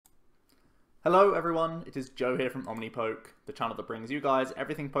Hello everyone, it is Joe here from OmniPoke, the channel that brings you guys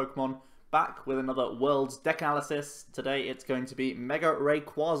everything Pokemon, back with another World's Deck Analysis. Today it's going to be Mega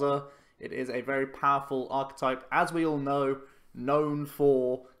Rayquaza. It is a very powerful archetype, as we all know, known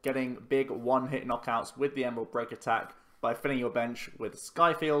for getting big one-hit knockouts with the Emerald Break attack by filling your bench with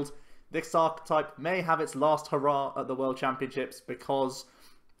Skyfield. This archetype may have its last hurrah at the World Championships because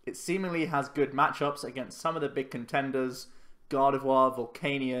it seemingly has good matchups against some of the big contenders, Gardevoir,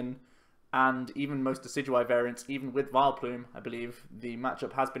 Volcanion, and even most Decidueye variants, even with Vileplume. I believe the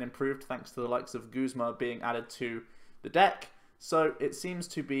matchup has been improved thanks to the likes of Guzma being added to the deck. So it seems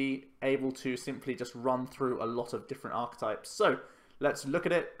to be able to simply just run through a lot of different archetypes. So let's look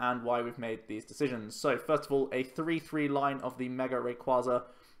at it and why we've made these decisions. So first of all, a 3-3 line of the Mega Rayquaza.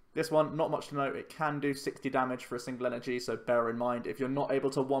 This one, not much to note, it can do 60 damage for a single energy, so bear in mind if you're not able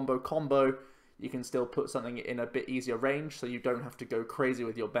to wombo combo, you can still put something in a bit easier range, so you don't have to go crazy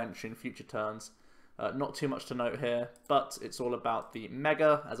with your bench in future turns. Not too much to note here, but it's all about the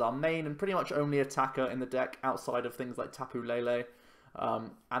Mega as our main and pretty much only attacker in the deck outside of things like Tapu Lele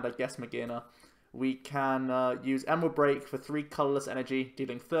and I guess Magearna. We can use Emerald Break for 3 colorless energy,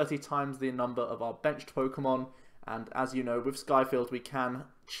 dealing 30 times the number of our benched Pokemon. And as you know, with Skyfield we can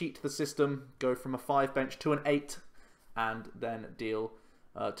cheat the system, go from a 5 bench to an 8, and then deal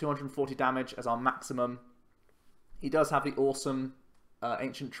 240 damage as our maximum. He does have the awesome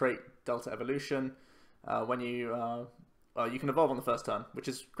ancient trait Delta Evolution. When you can evolve on the first turn, which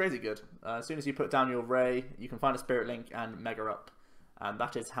is crazy good. As soon as you put down your Ray, you can find a Spirit Link and Mega up. And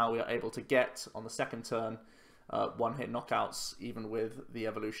that is how we are able to get, on the second turn, one-hit knockouts, even with the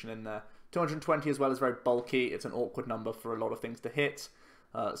evolution in there. 220 as well is very bulky. It's an awkward number for a lot of things to hit.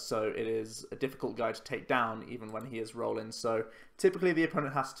 So it is a difficult guy to take down even when he is rolling. So typically the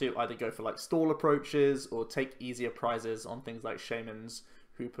opponent has to either go for like stall approaches or take easier prizes on things like Shaymins,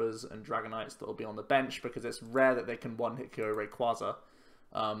 Hoopas and Dragonites that will be on the bench, because it's rare that they can one-hit KO Rayquaza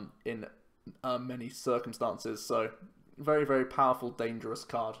in many circumstances. So very, very powerful, dangerous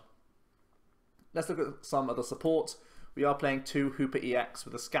card. Let's look at some of the support. We are playing 2 Hoopa EX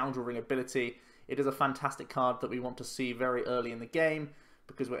with a Scoundrel Ring ability. It is a fantastic card that we want to see very early in the game,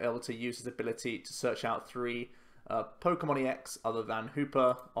 because we're able to use his ability to search out 3 Pokemon EX other than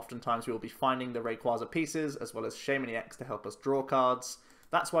Hoopa. Oftentimes we will be finding the Rayquaza pieces as well as Shaymin EX to help us draw cards.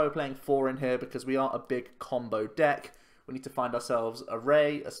 That's why we're playing 4 in here, because we are a big combo deck. We need to find ourselves a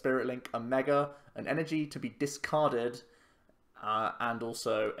Ray, a Spirit Link, a Mega, an Energy to be discarded, and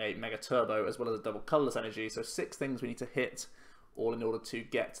also a Mega Turbo as well as a Double Colorless Energy. So 6 things we need to hit all in order to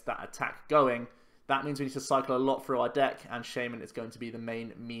get that attack going. That means we need to cycle a lot through our deck, and Shaymin is going to be the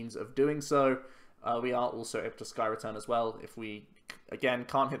main means of doing so. We are also able to Sky Return as well if we, again,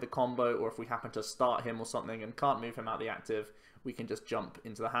 can't hit the combo, or if we happen to start him or something and can't move him out of the active, we can just jump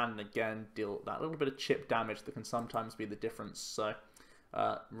into the hand and again deal that little bit of chip damage that can sometimes be the difference. So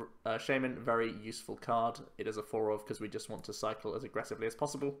Shaymin, very useful card. It is a 4-of because we just want to cycle as aggressively as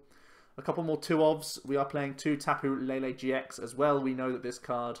possible. A couple more 2-ofs. We are playing 2 Tapu Lele GX as well. We know that this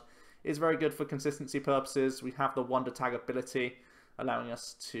card is very good for consistency purposes. We have the Wonder Tag ability, allowing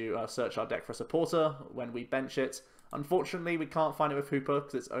us to search our deck for a supporter when we bench it. Unfortunately, we can't find it with Hoopa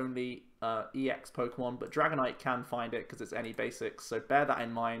because it's only EX Pokemon, but Dragonite can find it because it's any basics, so bear that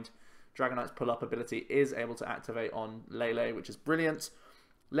in mind. Dragonite's pull-up ability is able to activate on Lele, which is brilliant.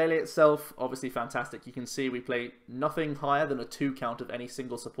 Lele itself, obviously fantastic. You can see we play nothing higher than a 2 count of any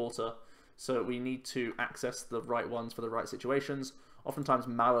single supporter, so we need to access the right ones for the right situations. Oftentimes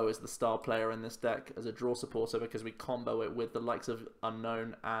Mallow is the star player in this deck as a draw supporter because we combo it with the likes of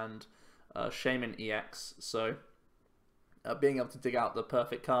Unown and Shaymin EX. So being able to dig out the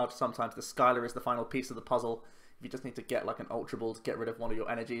perfect card, sometimes the Skyla is the final piece of the puzzle. If you just need to get like an Ultra Ball to get rid of one of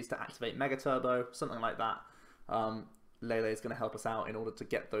your energies to activate Mega Turbo, something like that, Lele is going to help us out in order to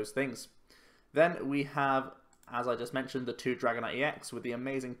get those things. Then we have, as I just mentioned, the 2 Dragonite EX with the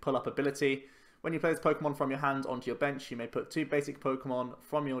amazing pull-up ability. When you play this Pokemon from your hand onto your bench, you may put 2 basic Pokemon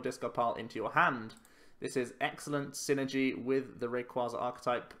from your discard pile into your hand. This is excellent synergy with the Rayquaza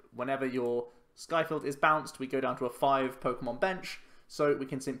archetype. Whenever your Skyfield is bounced, we go down to a 5 Pokemon bench, so we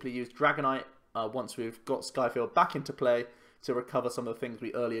can simply use Dragonite once we've got Skyfield back into play to recover some of the things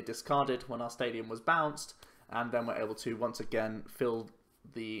we earlier discarded when our stadium was bounced, and then we're able to once again fill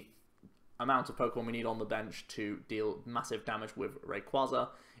the amount of Pokemon we need on the bench to deal massive damage with Rayquaza.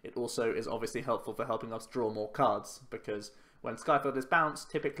 It also is obviously helpful for helping us draw more cards, because when Skyfield is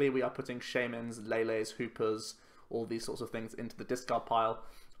bounced, typically we are putting Shaymins, Lele's, Hoopas, all these sorts of things into the discard pile.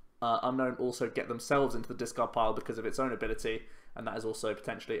 Unown also get themselves into the discard pile because of its own ability, and that is also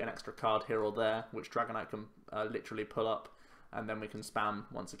potentially an extra card here or there, which Dragonite can literally pull up, and then we can spam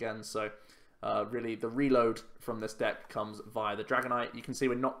once again. So Really, the reload from this deck comes via the Dragonite. You can see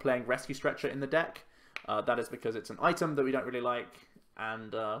we're not playing Rescue Stretcher in the deck. That is because it's an item that we don't really like,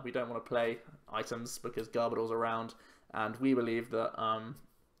 and we don't want to play items because Garbodor's around, and we believe that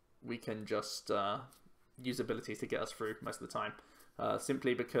we can just use abilities to get us through most of the time.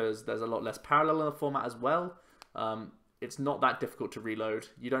 Simply because there's a lot less parallel in the format as well. It's not that difficult to reload.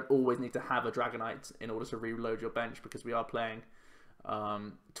 You don't always need to have a Dragonite in order to reload your bench, because we are playing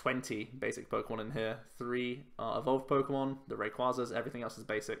 20 basic Pokemon in here. 3 are evolved Pokemon, the Rayquazas, everything else is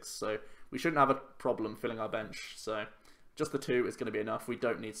basics. So we shouldn't have a problem filling our bench. So just the 2 is going to be enough. We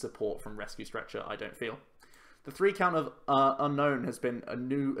don't need support from Rescue Stretcher, I don't feel. The 3 count of Unown has been a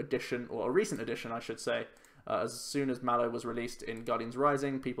new addition, or a recent addition I should say. As soon as Mallow was released in Guardians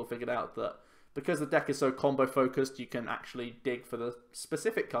Rising, people figured out that because the deck is so combo focused, you can actually dig for the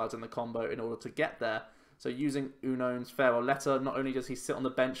specific cards in the combo in order to get there. So using Unown's Farewell Letter, not only does he sit on the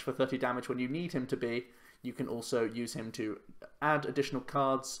bench for 30 damage when you need him to be, you can also use him to add additional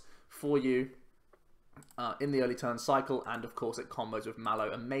cards for you in the early turn cycle, and of course it combos with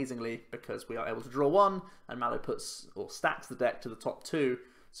Mallow amazingly because we are able to draw 1, and Mallow puts or stacks the deck to the top 2,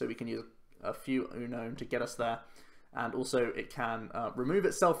 so we can use a few Unown to get us there. And also it can remove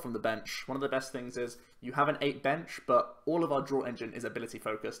itself from the bench. One of the best things is you have an 8 bench, but all of our draw engine is ability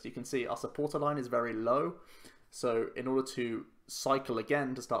focused. You can see our supporter line is very low, so in order to cycle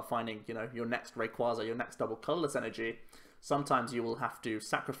again to start finding, you know, your next Rayquaza, your next Double Colorless energy, sometimes you will have to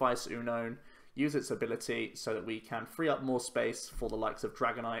sacrifice Unown, use its ability so that we can free up more space for the likes of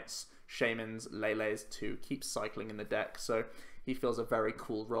Dragonites, Shaymins, Lele's to keep cycling in the deck. So he fills a very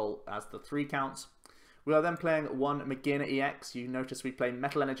cool role as the 3 counts. We are then playing 1 Magearna EX. You notice we play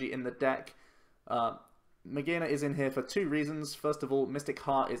Metal Energy in the deck. Magearna is in here for 2 reasons. First of all, Mystic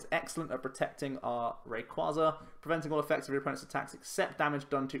Heart is excellent at protecting our Rayquaza, preventing all effects of your opponent's attacks except damage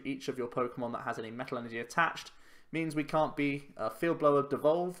done to each of your Pokemon that has any Metal Energy attached. Means we can't be Field Blower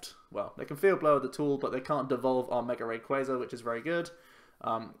devolved. Well, they can Field Blower the tool, but they can't devolve our Mega Rayquaza, which is very good.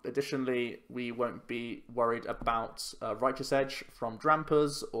 Additionally, we won't be worried about Righteous Edge from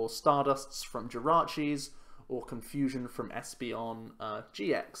Drampas, or Stardusts from Jirachis, or Confusion from Espeon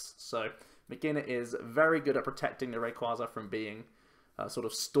GX. So Magearna is very good at protecting the Rayquaza from being sort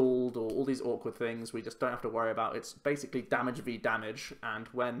of stalled or all these awkward things we just don't have to worry about. It's basically damage v damage, and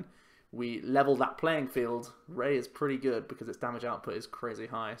when we level that playing field, Ray is pretty good because its damage output is crazy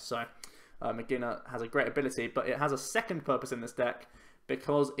high. So Magearna has a great ability, but it has a second purpose in this deck,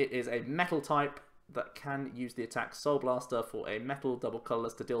 because it is a metal type that can use the attack Soul Blaster for a metal Double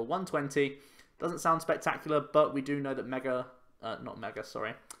Colorless to deal 120. Doesn't sound spectacular, but we do know that Gardevoir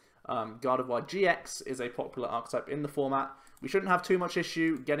GX is a popular archetype in the format. We shouldn't have too much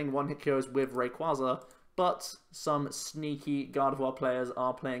issue getting one-hit KOs with Rayquaza, but some sneaky Gardevoir players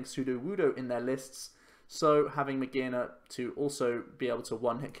are playing Sudowoodo in their lists, so having Magearna to also be able to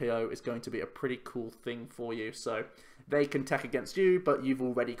one-hit KO is going to be a pretty cool thing for you. So they can tech against you, but you've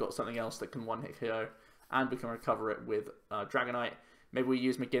already got something else that can one-hit KO, and we can recover it with Dragonite. Maybe we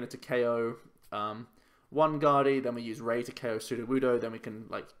use Magearna to KO one Guardy, then we use Ray to KO Sudowoodo, then we can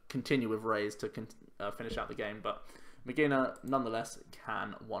like continue with Rays to finish out the game. But Magearna, nonetheless,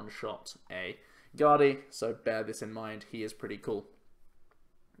 can one-shot a Guardy, so bear this in mind. He is pretty cool.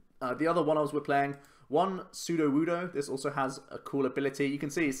 The other one-offs we're playing, 1 Sudowoodo. This also has a cool ability. You can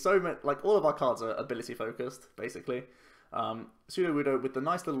see so much, like all of our cards are ability focused, basically. Sudowoodo with the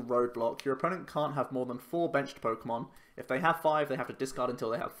nice little roadblock. Your opponent can't have more than 4 benched Pokemon. If they have 5, they have to discard until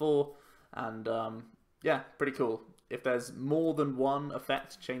they have 4. And yeah, pretty cool. If there's more than 1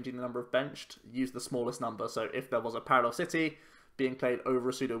 effect changing the number of benched, use the smallest number. So if there was a Parallel City being played over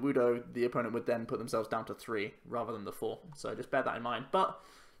a Sudowoodo, the opponent would then put themselves down to 3 rather than the 4. So just bear that in mind. But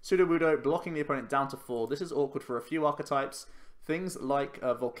Sudowoodo blocking the opponent down to 4. This is awkward for a few archetypes. Things like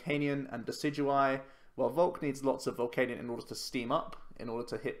Volcanion and Decidueye. Well, Volk needs lots of Volcanion in order to steam up, in order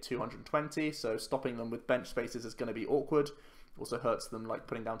to hit 220, so stopping them with bench spaces is going to be awkward. Also hurts them like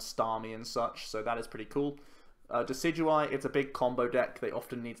putting down Starmie and such, so that is pretty cool. Decidueye, it's a big combo deck. They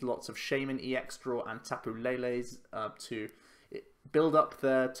often need lots of Shaymin EX draw and Tapu Lele's to build up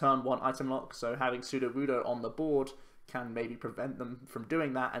their turn 1 item lock, so having Sudowoodo on the board can maybe prevent them from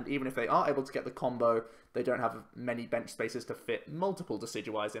doing that, and even if they are able to get the combo, they don't have many bench spaces to fit multiple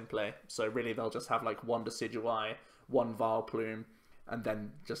Decidueyes in play. So really they'll just have like 1 Decidueye, 1 Vileplume, and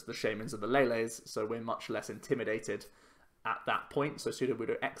then just the Shaymins and the Lele's, so we're much less intimidated at that point. So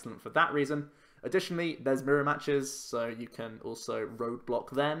Sudowoodo excellent for that reason. Additionally, there's mirror matches, so you can also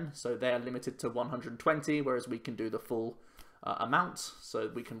roadblock them, so they are limited to 120, whereas we can do the full amount,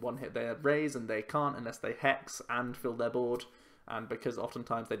 so we can one-hit their Rays, and they can't unless they Hex and fill their board, and because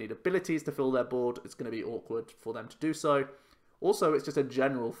oftentimes they need abilities to fill their board, it's going to be awkward for them to do so. Also, it's just a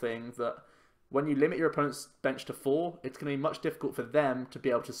general thing that when you limit your opponent's bench to 4, it's going to be much difficult for them to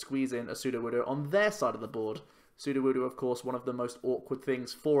be able to squeeze in a Sudowoodo on their side of the board. Sudowoodo, of course, one of the most awkward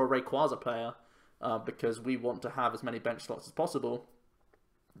things for a Rayquaza player, because we want to have as many bench slots as possible.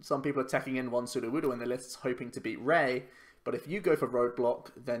 Some people are teching in one Sudowoodo in their lists hoping to beat Ray, but if you go for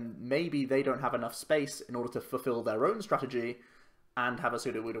Roadblock, then maybe they don't have enough space in order to fulfill their own strategy and have a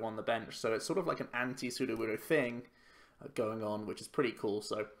Sudowoodo on the bench. So it's sort of like an anti-Sudowoodo thing going on, which is pretty cool.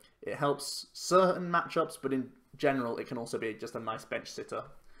 So it helps certain matchups, but in general, it can also be just a nice bench sitter.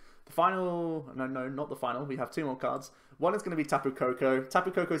 The final, no, not the final, we have 2 more cards. One is going to be Tapu Koko.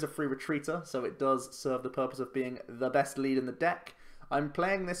 Tapu Koko is a free retreater, so it does serve the purpose of being the best lead in the deck. I'm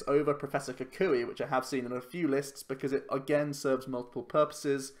playing this over Professor Kukui, which I have seen in a few lists, because it again serves multiple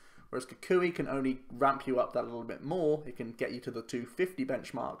purposes, whereas Kukui can only ramp you up that little bit more. It can get you to the 250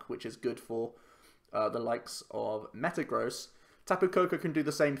 benchmark, which is good for the likes of Metagross. Tapu Koko can do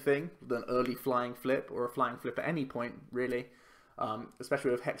the same thing with an early flying flip, or a flying flip at any point, really.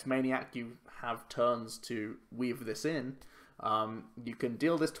 Especially with Hex Maniac, you have turns to weave this in. You can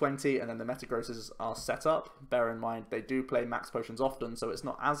deal this 20, and then the Metagrosses are set up. Bear in mind, they do play max potions often, so it's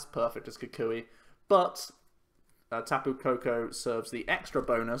not as perfect as Kukui. But Tapu Koko serves the extra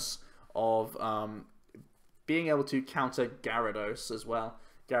bonus of being able to counter Gyarados as well.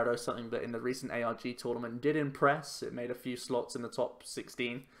 Gyarados, something that in the recent ARG tournament did impress. It made a few slots in the top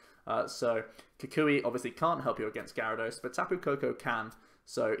 16. So Kukui obviously can't help you against Gyarados, but Tapu Koko can.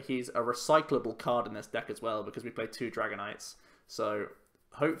 So he's a recyclable card in this deck as well, because we play 2 Dragonites. So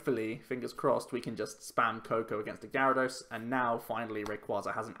hopefully, fingers crossed, we can just spam Koko against a Gyarados, and now finally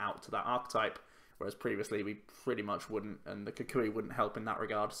Rayquaza has an out to that archetype, whereas previously we pretty much wouldn't, and the Kukui wouldn't help in that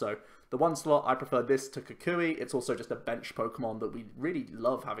regard. So the one slot, I prefer this to Kukui. It's also just a bench Pokemon that we really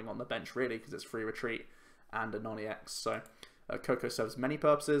love having on the bench, really, because it's free retreat and a non-EX. So Koko serves many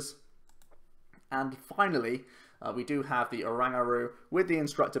purposes. And finally, we do have the Oranguru with the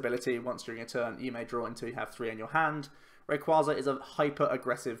Instructability. Once during a turn, you may draw until you have 3 in your hand. Rayquaza is a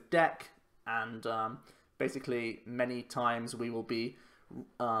hyper-aggressive deck, and basically many times we will be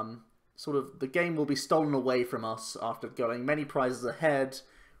the game will be stolen away from us after going many prizes ahead.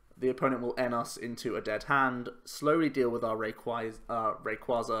 The opponent will N us into a dead hand, slowly deal with our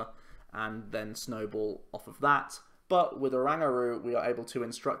Rayquaza, and then snowball off of that. But with Oranguru, we are able to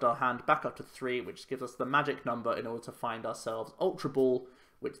instruct our hand back up to 3, which gives us the magic number in order to find ourselves Ultra Ball,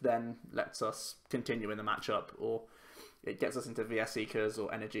 which then lets us continue in the matchup, or it gets us into VS Seekers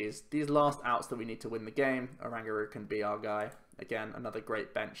or Energies. These last outs that we need to win the game, Oranguru can be our guy. Again, another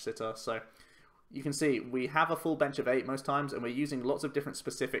great bench sitter. So you can see we have a full bench of 8 most times, and we're using lots of different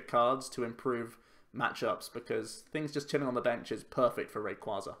specific cards to improve matchups, because things just chilling on the bench is perfect for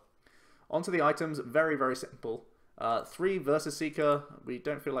Rayquaza. Onto the items, very, very simple. 3 versus Seeker. We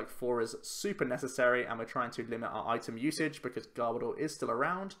don't feel like 4 is super necessary, and we're trying to limit our item usage because Garbodor is still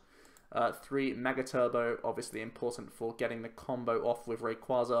around. 3 Mega Turbo, obviously important for getting the combo off with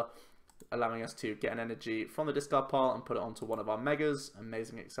Rayquaza, allowing us to get an energy from the discard pile and put it onto one of our Megas.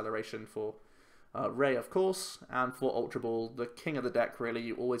 Amazing acceleration for Ray, of course. And for Ultra Ball, the king of the deck, really.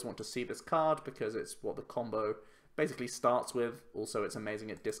 You always want to see this card because it's what the combo basically starts with. Also, it's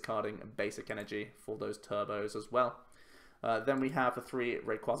amazing at discarding basic energy for those turbos as well. Then we have the 3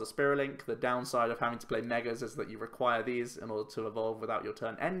 Rayquaza Spirulink. The downside of having to play Megas is that you require these in order to evolve without your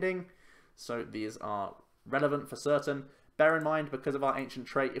turn ending. So these are relevant for certain. Bear in mind, because of our ancient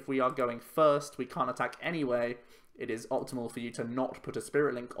trait, if we are going first, we can't attack anyway. It is optimal for you to not put a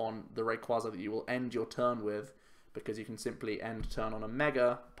Spirulink on the Rayquaza that you will end your turn with, because you can simply end turn on a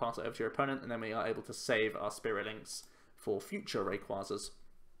Mega, pass it over to your opponent, and then we are able to save our Spirulinks for future Rayquazas.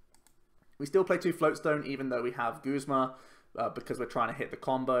 We still play 2 Floatstone, even though we have Guzma, because we're trying to hit the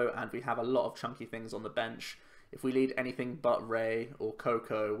combo, and we have a lot of chunky things on the bench. If we lead anything but Ray or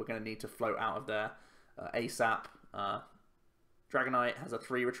Koko, we're going to need to float out of there ASAP. Dragonite has a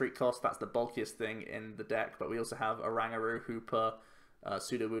 3 retreat cost. That's the bulkiest thing in the deck, but we also have Oranguru, Hoopa,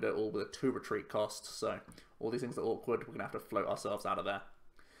 Sudowoodo, all with a 2 retreat cost. So all these things are awkward. We're going to have to float ourselves out of there.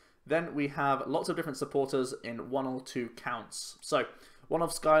 Then we have lots of different supporters in 1 or 2 counts. So one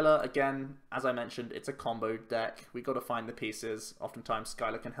of Skyla, again, as I mentioned, it's a combo deck. We've got to find the pieces. Oftentimes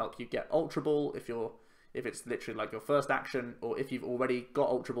Skyla can help you get Ultra Ball if it's literally like your first action, or if you've already got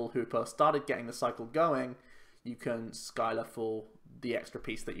Ultra Ball, Hoopa, started getting the cycle going, you can Skyla for the extra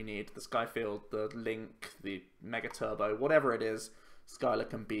piece that you need. The Skyfield, the Link, the Mega Turbo, whatever it is, Skyla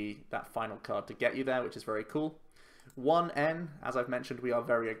can be that final card to get you there, which is very cool. 1N, as I've mentioned, we are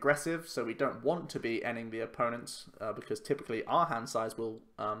very aggressive, so we don't want to be N'ing the opponents because typically our hand size will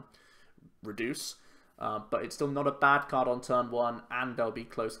reduce. But it's still not a bad card on turn 1, and there'll be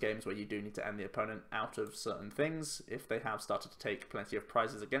close games where you do need to end the opponent out of certain things if they have started to take plenty of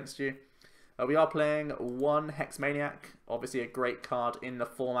prizes against you. We are playing 1 Hex Maniac, obviously a great card in the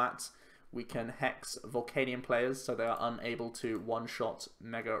format. We can Hex Volcanion players so they are unable to one-shot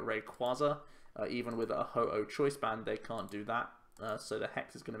Mega Rayquaza. Even with a Ho-Oh Choice Band, they can't do that, so the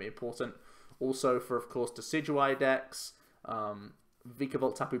Hex is going to be important. Also for, of course, Decidueye decks,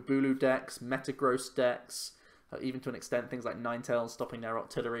 Vikavolt Tapu Bulu decks, Metagross decks, even to an extent things like Ninetales stopping their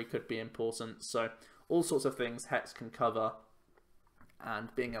artillery could be important. So all sorts of things Hex can cover,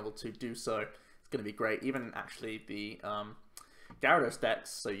 and being able to do so is going to be great. Even actually the Gyarados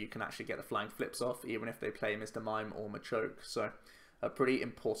decks, so you can actually get the flying flips off even if they play Mr. Mime or Machoke. So a pretty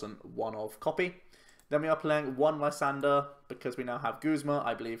important one-of copy. Then we are playing 1 Lysandre because we now have Guzma.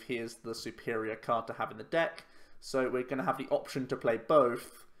 I believe he is the superior card to have in the deck. So we're going to have the option to play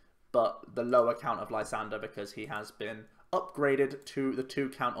both, but the lower count of Lysandre because he has been upgraded to the 2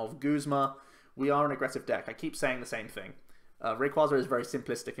 count of Guzma. We are an aggressive deck. I keep saying the same thing. Rayquaza is very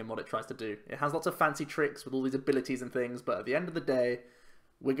simplistic in what it tries to do. It has lots of fancy tricks with all these abilities and things, but at the end of the day,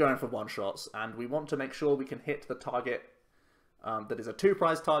 we're going for one-shots, and we want to make sure we can hit the target that is a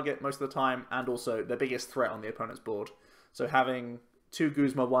 2-prize target most of the time, and also the biggest threat on the opponent's board. So having 2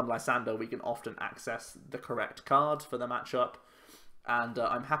 Guzma, 1 Lysandre, we can often access the correct card for the matchup. And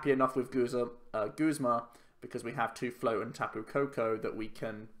I'm happy enough with Guzma because we have 2 Float and Tapu Koko that we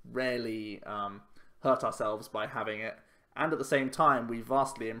can rarely hurt ourselves by having it. And at the same time, we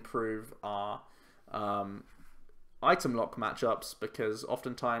vastly improve our item lock matchups because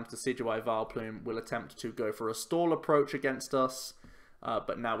oftentimes the Decidueye Vileplume will attempt to go for a stall approach against us,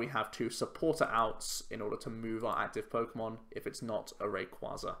 but now we have 2 supporter outs in order to move our active Pokemon if it's not a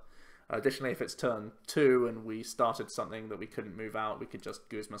Rayquaza. Additionally, if it's turn 2 and we started something that we couldn't move out, we could just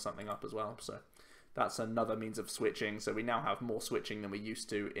Guzma something up as well. So that's another means of switching. So we now have more switching than we used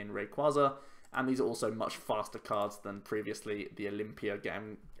to in Rayquaza. And these are also much faster cards than previously the Olympia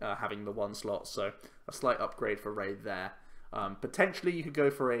game having the 1 slot, so a slight upgrade for Ray there. Potentially you could go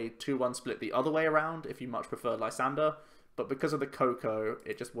for a 2-1 split the other way around if you much prefer Lysandre, but because of the Koko,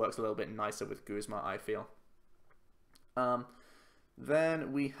 it just works a little bit nicer with Guzma, I feel.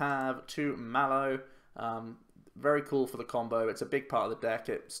 Then we have 2 Mallow. Very cool for the combo. It's a big part of the deck.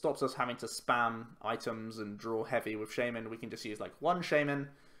 It stops us having to spam items and draw heavy with Shaymin. We can just use like 1 Shaymin,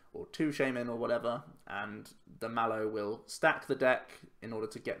 or 2 Shaymin or whatever, and the Mallow will stack the deck in order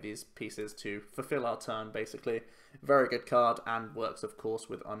to get these pieces to fulfill our turn, basically. Very good card, and works, of course,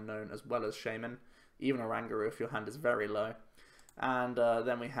 with Unown as well as Shaymin. Even Oranguru if your hand is very low. And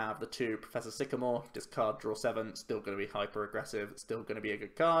then we have the 2 Professor Sycamore, discard, draw 7, still going to be hyper aggressive, still going to be a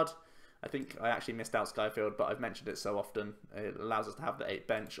good card. I think I actually missed out Skyfield, but I've mentioned it so often. It allows us to have the 8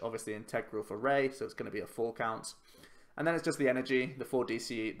 bench, obviously integral for Ray, so it's going to be a 4 count. And then it's just the energy, the 4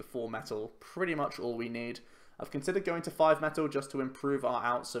 DC, the 4 metal, pretty much all we need. I've considered going to 5 metal just to improve our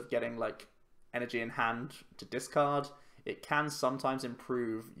outs of getting like energy in hand to discard. It can sometimes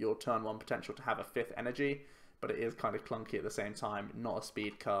improve your turn 1 potential to have a 5th energy, but it is kind of clunky at the same time, not a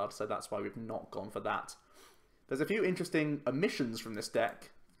speed card, so that's why we've not gone for that. There's a few interesting omissions from this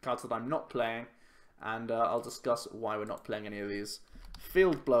deck, cards that I'm not playing, and I'll discuss why we're not playing any of these.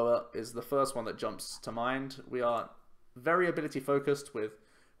 Field Blower is the first one that jumps to mind. We are very ability focused with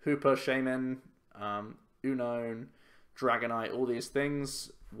Hoopa, Shaymin, Unown, Dragonite, all these things.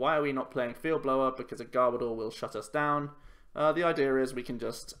 Why are we not playing Field Blower? Because a Garbodor will shut us down. The idea is we can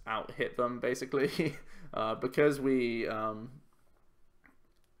just out-hit them, basically, because we don't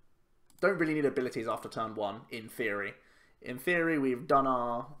really need abilities after turn 1, in theory. In theory, we've done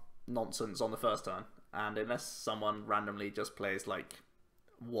our nonsense on the first turn, and unless someone randomly just plays, like,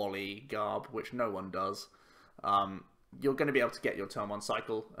 Wally, Garb, which no one does, you're going to be able to get your turn 1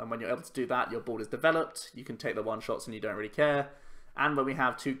 cycle, and when you're able to do that, your board is developed, you can take the 1-shots and you don't really care, and when we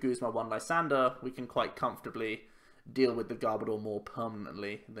have 2 Guzma, 1 Lysandre, we can quite comfortably deal with the Garbodor more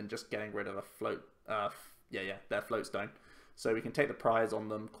permanently than just getting rid of a float, their float stone. So we can take the prize on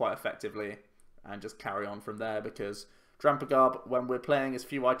them quite effectively and just carry on from there, because Drampagab, when we're playing as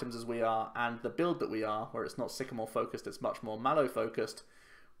few items as we are, and the build that we are, where it's not Sycamore focused, it's much more Mallow focused,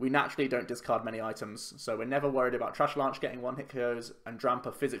 we naturally don't discard many items, so we're never worried about Trash Launch getting 1-hit KOs, and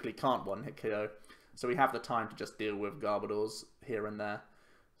Drampa physically can't 1-hit KO, so we have the time to just deal with Garbodors here and there.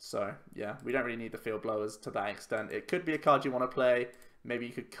 So, yeah, we don't really need the Field Blowers to that extent. It could be a card you want to play. Maybe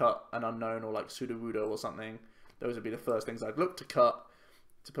you could cut an Unknown or like Sudowoodo or something. Those would be the first things I'd look to cut.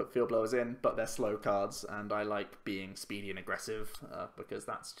 to put field blowers in, but they're slow cards, and I like being speedy and aggressive because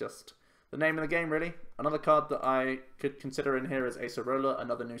that's just the name of the game, really. Another card that I could consider in here is Acerola,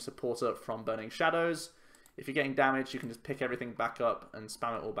 another new supporter from Burning Shadows. If you're getting damaged, you can just pick everything back up and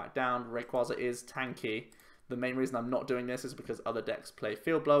spam it all back down. Rayquaza is tanky. The main reason I'm not doing this is because other decks play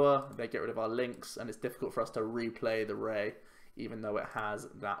Field Blower, they get rid of our links, and it's difficult for us to replay the Ray, even though it has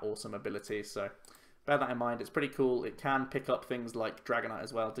that awesome ability. So bear that in mind. It's pretty cool. It can pick up things like Dragonite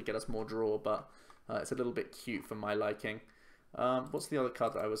as well to get us more draw, but it's a little bit cute for my liking. What's the other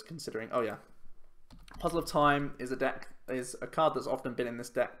card that I was considering? Oh yeah, Puzzle of Time is a card that's often been in this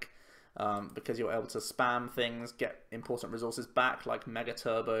deck because you're able to spam things, get important resources back like Mega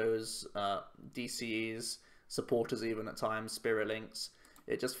Turbos, DCs, supporters even at times, Spirit Links.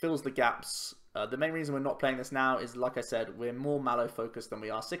 It just fills the gaps. The main reason we're not playing this now is, like I said, we're more Mallow focused than we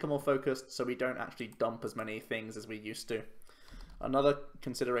are Sycamore focused, so we don't actually dump as many things as we used to. Another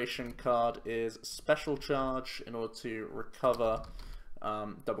consideration card is Special Charge in order to recover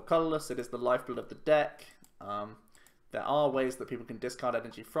Double Colorless. It is the lifeblood of the deck. There are ways that people can discard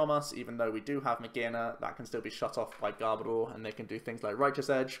energy from us, even though we do have Magearna, that can still be shut off by Garbodor, and they can do things like Righteous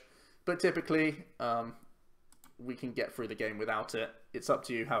Edge. But typically, we can get through the game without it. It's up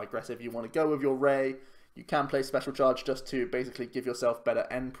to you how aggressive you want to go with your Ray. You can play Special Charge just to basically give yourself better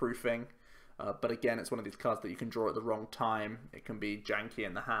end proofing. But again, it's one of these cards that you can draw at the wrong time. It can be janky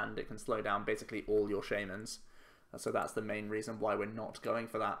in the hand. It can slow down basically all your Shaymins. So that's the main reason why we're not going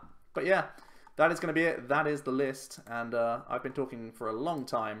for that. But yeah, that is going to be it. That is the list. And I've been talking for a long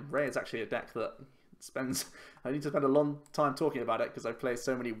time. Ray is actually a deck that I need to spend a long time talking about it because I play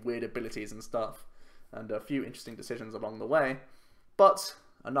so many weird abilities and stuff. And a few interesting decisions along the way. But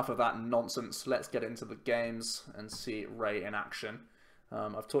enough of that nonsense. Let's get into the games and see Ray in action.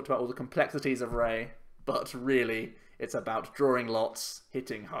 I've talked about all the complexities of Ray, but really it's about drawing lots,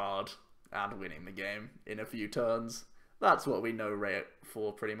 hitting hard, and winning the game in a few turns. That's what we know Ray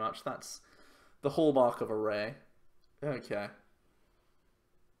for, pretty much. That's the hallmark of a Ray. Okay.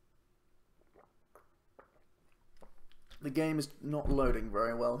 The game is not loading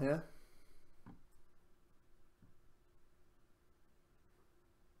very well here.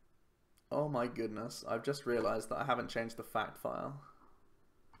 Oh my goodness, I've just realised that I haven't changed the fact file.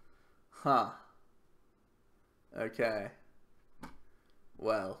 Huh. Okay.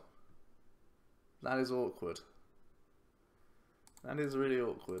 Well. That is awkward. That is really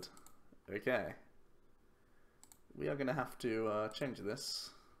awkward. Okay. We are going to have to change this.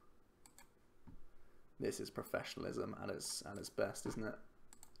 This is professionalism at its best, isn't it?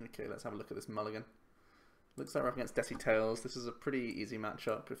 Okay, let's have a look at this mulligan. Looks like we're up against Desi Tails. This is a pretty easy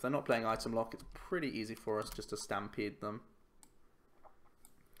matchup. If they're not playing Item Lock, it's pretty easy for us just to stampede them.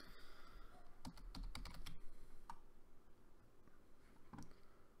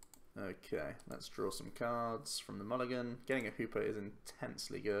 Okay, let's draw some cards from the mulligan. Getting a Hoopa is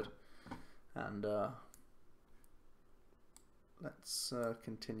intensely good. And let's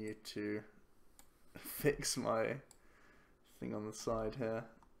continue to fix my thing on the side here.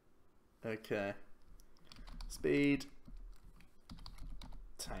 Okay. Speed.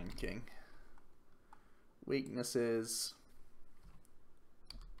 Tanking. Weaknesses.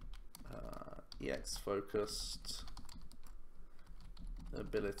 EX focused.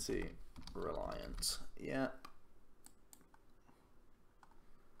 Ability reliant. Yep.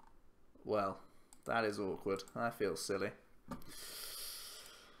 Well, that is awkward. I feel silly.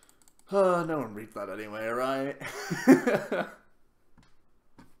 No one reads that anyway, right?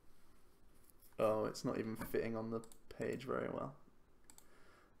 Oh, it's not even fitting on the page very well.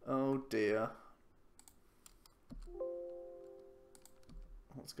 Oh dear.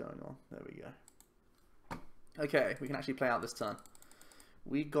 What's going on? There we go. Okay, we can actually play out this turn.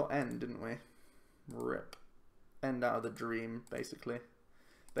 We got end, didn't we? Rip. End out of the dream, basically.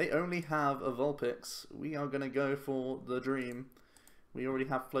 They only have a Vulpix. We are going to go for the dream. We already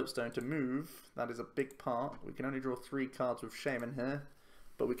have Floatstone to move. That is a big part. We can only draw 3 cards with Shaymin here,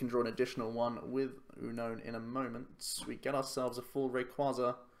 but we can draw an additional one with Unown in a moment. We get ourselves a full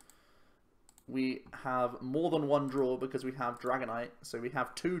Rayquaza. We have more than one draw because we have Dragonite, so we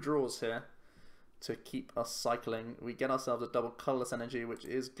have 2 draws here to keep us cycling. We get ourselves a Double Colorless energy, which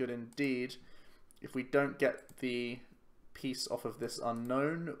is good indeed. If we don't get the piece off of this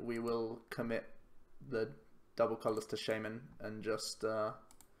unknown, we will commit the Double Colorless to Shaymin and just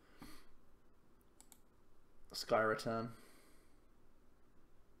Sky Return.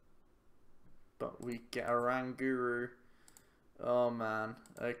 But we get Oranguru. Oh man,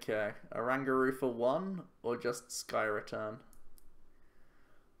 okay. Oranguru for 1 or just Sky Return?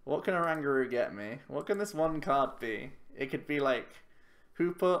 What can Oranguru get me? What can this one card be? It could be like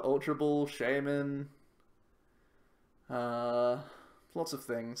Hoopa, Ultra Ball, Shaymin. Lots of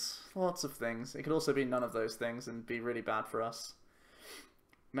things. Lots of things. It could also be none of those things and be really bad for us.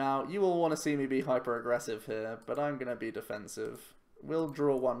 Now, you all want to see me be hyper-aggressive here, but I'm going to be defensive. We'll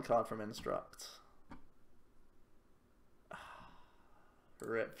draw one card from Instruct.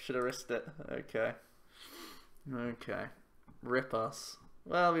 Rip. Should have risked it. Okay. Okay. Rip us.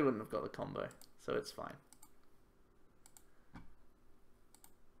 Well, we wouldn't have got the combo, so it's fine.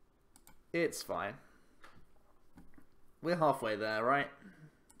 It's fine. We're halfway there, right?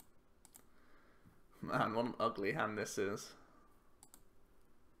 Man, what an ugly hand this is.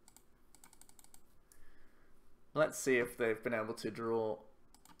 Let's see if they've been able to draw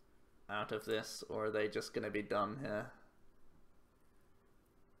out of this, or are they just going to be done here?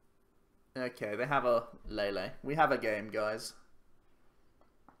 Okay, they have a Lele. We have a game, guys.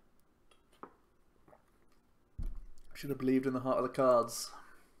 Should have believed in the heart of the cards.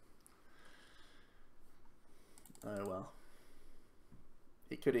 Oh well.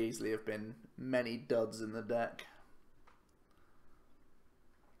 It could easily have been many duds in the deck.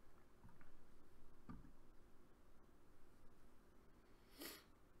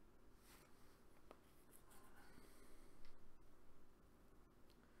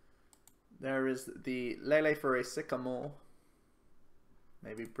 There is the Lele for a Sycamore.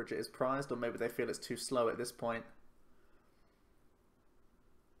 Maybe Bridget is prized, or maybe they feel it's too slow at this point.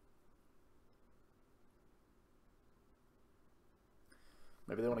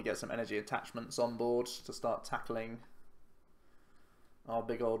 Maybe they want to get some energy attachments on board to start tackling our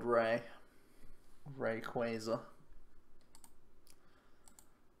big old Rayquaza.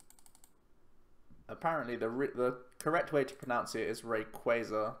 Apparently the correct way to pronounce it is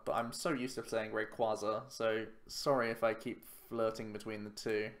Rayquaza, but I'm so used to saying Rayquaza, so sorry if I keep flirting between the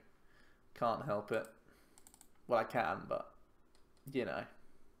two. Can't help it. Well, I can, but you know.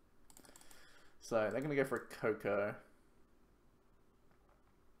 So they're going to go for a Koko.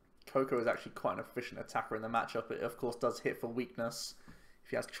 Koko is actually quite an efficient attacker in the matchup. It of course does hit for weakness. If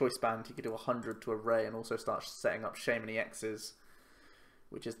he has Choice Band, he could do 100 to a Ray and also start setting up Shaymin EXs,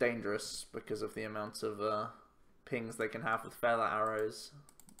 which is dangerous because of the amount of pings they can have with Feather Arrows.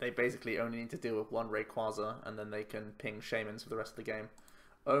 They basically only need to deal with one Rayquaza and then they can ping Shaymins for the rest of the game.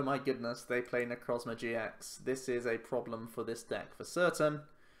 Oh my goodness, they play Necrozma GX. This is a problem for this deck for certain.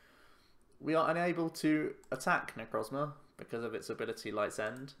 We are unable to attack Necrozma because of its ability Light's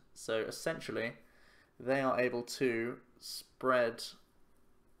End. So essentially, they are able to spread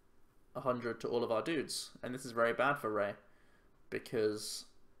 100 to all of our dudes. And this is very bad for Ray, because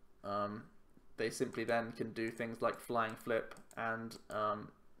they simply then can do things like Flying Flip and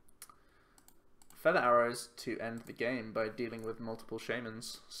Feather Arrows to end the game by dealing with multiple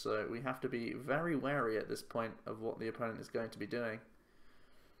Shaymins. So we have to be very wary at this point of what the opponent is going to be doing.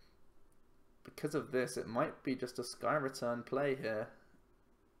 Because of this, it might be just a Sky Return play here.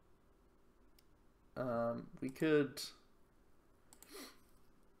 We could...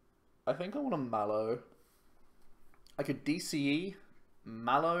 I think I want a Mallow. I could DCE,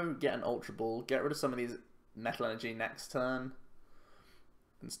 Mallow, get an Ultra Ball, get rid of some of these Metal Energy next turn,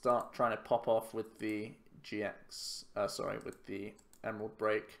 and start trying to pop off with the GX, with the Emerald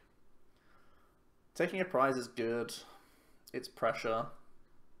Break. Taking a prize is good. It's pressure.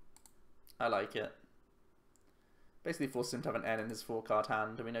 I like it. Basically forces him to have an N in his 4-card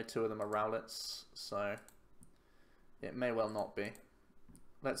hand, and we know 2 of them are Rowlets, so it may well not be.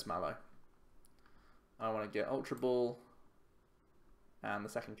 Let's Mallow. I want to get Ultra Ball, and the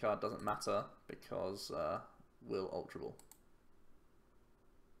second card doesn't matter because we'll Ultra Ball.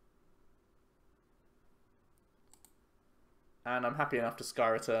 And I'm happy enough to Sky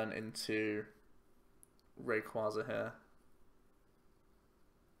Return into Rayquaza here.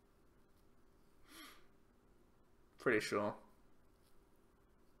 Pretty sure.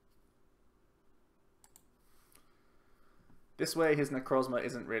 This way his Necrozma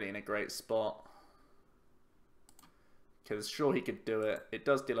isn't really in a great spot, because sure he could do it. It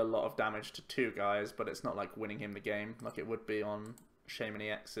does deal a lot of damage to 2 guys, but it's not like winning him the game like it would be on Shaymin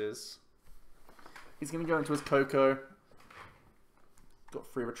EXs. He's going to go into his Koko.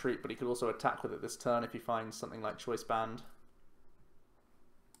 Got free retreat, but he could also attack with it this turn if he finds something like Choice Band.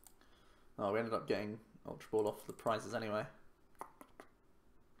 Oh, we ended up getting Ultra Ball off the prizes anyway.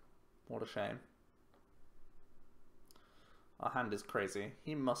 What a shame. Our hand is crazy.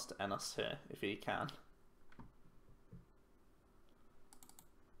 He must end us here if he can.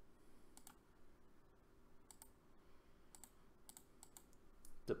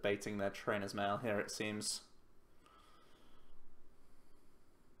 Debating their trainer's mail here, it seems.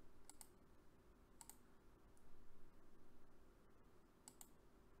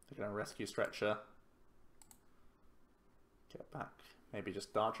 They're going to rescue Stretcher. Get back. Maybe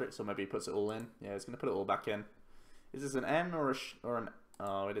just Dartrix, or maybe he puts it all in. Yeah, he's going to put it all back in. Is this an N or an...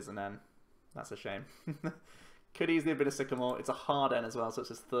 Oh, it is an N. That's a shame. Could easily have been a Sycamore. It's a hard N as well, so it's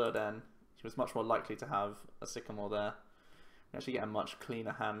his third N. He was much more likely to have a Sycamore there. We actually get a much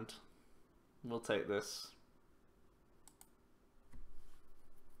cleaner hand. We'll take this.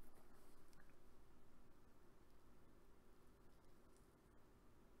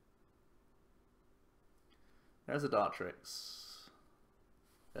 There's a Dartrix.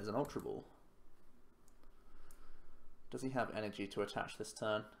 There's an Ultra Ball. Does he have energy to attach this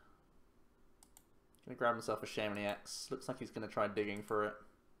turn? Gonna grab himself a Shaymin EX. Looks like he's gonna try digging for it.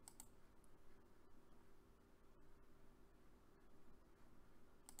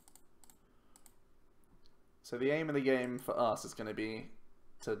 So the aim of the game for us is gonna be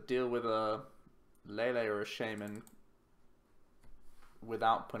to deal with a Lele or a Shaymin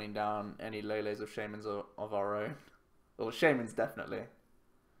without putting down any Leles of Shaymins of our own. Well, Shaymins definitely.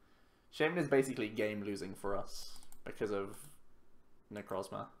 Shaymin is basically game losing for us because of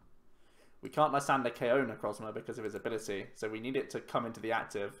Necrozma. We can't Lysandre KO Necrozma because of his ability, so we need it to come into the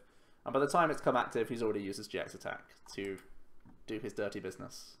active. And by the time it's come active, he's already used his GX attack to do his dirty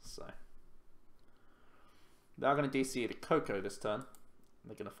business. So they are going to DC the Koko this turn.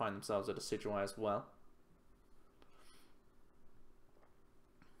 They're going to find themselves a Decidueye as well.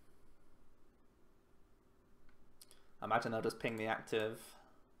 I imagine they'll just ping the active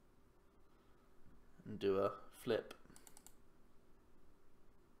and do a flip.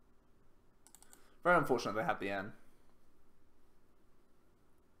 Very unfortunate they had the N.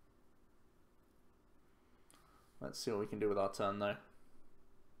 Let's see what we can do with our turn though.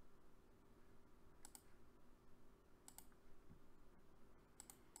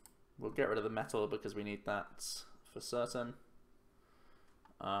 We'll get rid of the metal because we need that for certain.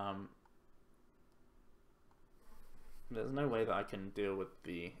 There's no way that I can deal with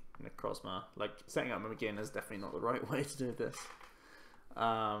the Necrozma. Like, setting up Magearna is definitely not the right way to do this.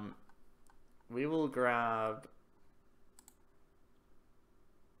 We will grab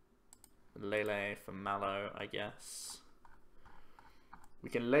Lele for Mallow, I guess. We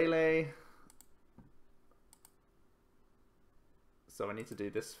can Lele. So I need to do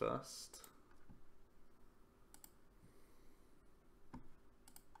this first.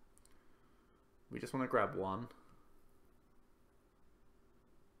 We just want to grab one.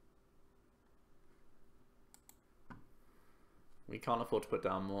 We can't afford to put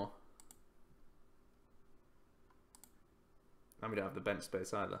down more. And we don't have the bench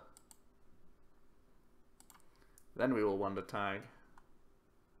space either. Then we will Wonder Tag.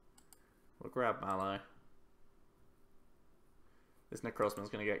 We'll grab Mallow. This Necrozma is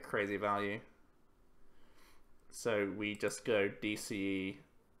going to get crazy value. So we just go DCE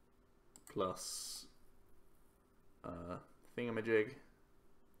plus Thingamajig.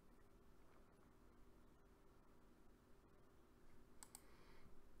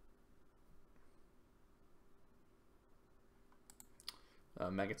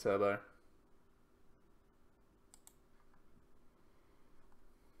 Mega Turbo.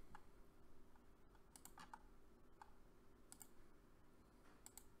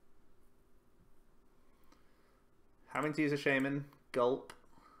 Having to use a Shaymin, gulp,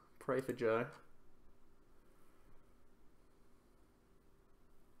 pray for Joe.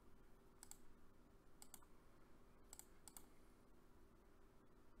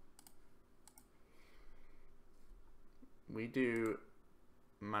 We do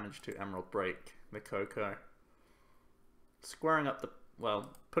manage to Emerald break the Koko. Squaring up the, well,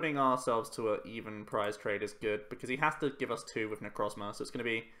 putting ourselves to an even prize trade is good because he has to give us 2 with Necrozma, so it's going to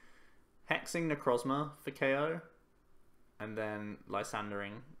be hexing Necrozma for KO and then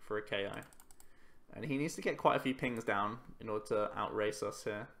Lysandering for a KO. And he needs to get quite a few pings down in order to outrace us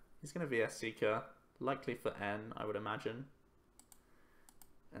here. He's going to VS Seeker, likely for N, I would imagine.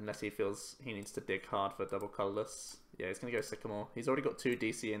 Unless he feels he needs to dig hard for Double Colorless. Yeah, he's going to go Sycamore. He's already got 2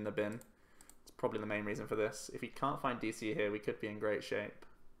 DC in the bin. It's probably the main reason for this. If he can't find DC here, we could be in great shape.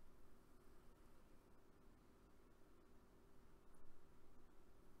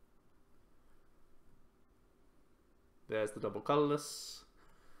 There's the Double Colorless.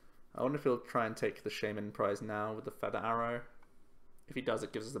 I wonder if he'll try and take the Shaymin prize now with the Feather Arrow. If he does,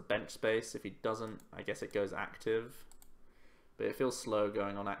 it gives us a bench space. If he doesn't, I guess it goes active. But it feels slow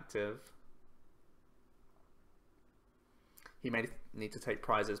going on active. He may need to take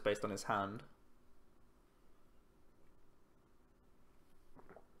prizes based on his hand.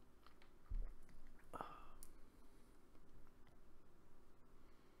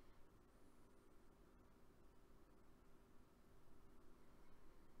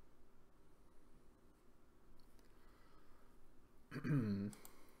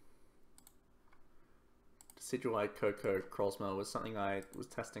 Decidueye Koko Crosmo was something I was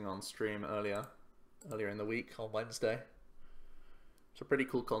testing on stream earlier in the week on Wednesday. It's a pretty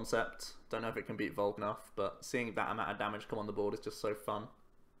cool concept. Don't know if it can beat Volknuff, but seeing that amount of damage come on the board is just so fun.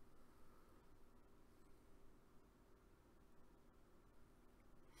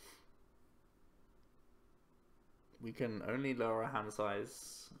 We can only lower our hand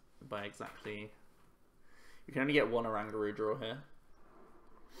size by exactly... We can only get one Oranguru draw here,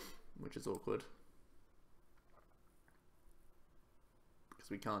 which is awkward.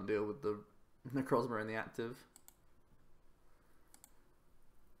 Because we can't deal with the Necrozma in the active.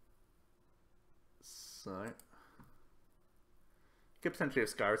 So... Could potentially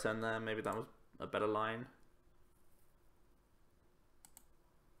have Skyreturn there, maybe that was a better line.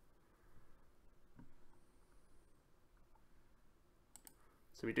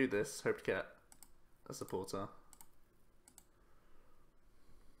 So we do this, hope to get a supporter.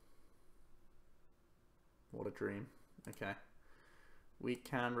 What a dream. Okay. We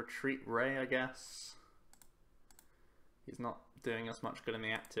can retreat Ray, I guess. He's not doing us much good in the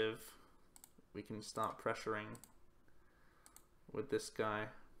active. We can start pressuring with this guy.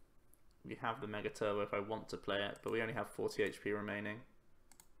 We have the Mega Turbo if I want to play it, but we only have 40 HP remaining.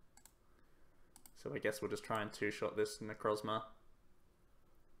 So I guess we'll just try and two-shot this Necrozma.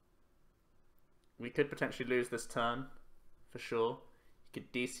 We could potentially lose this turn, for sure. He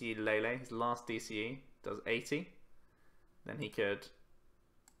could DCE Lele, his last DCE does 80. Then he could...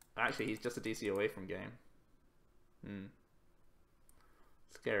 Actually, he's just a DCE away from game.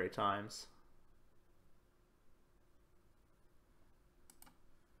 Scary times.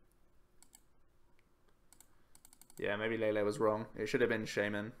 Yeah, maybe Lele was wrong. It should have been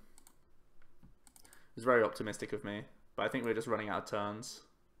Shaymin. It was very optimistic of me, but I think we're just running out of turns.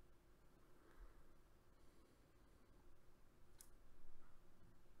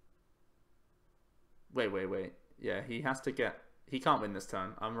 Wait. Yeah, he has to get... He can't win this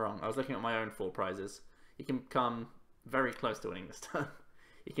turn. I'm wrong. I was looking at my own 4 prizes. He can come very close to winning this turn.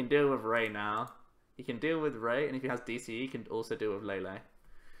 He can deal with Ray now. He can deal with Ray, and if he has DCE, he can also deal with Lele.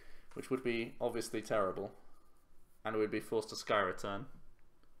 Which would be obviously terrible. And we'd be forced to Skyreturn.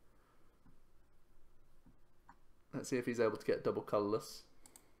 Let's see if he's able to get Double Colorless.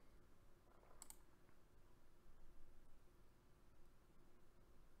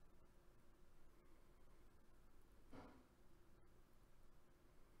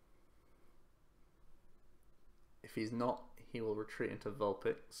 If he's not, he will retreat into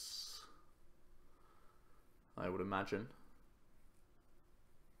Vulpix, I would imagine.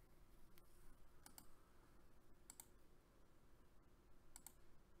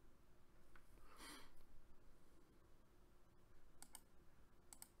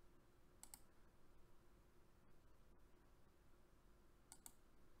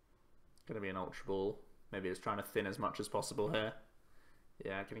 Gonna be an Ultra Ball. Maybe it's trying to thin as much as possible here.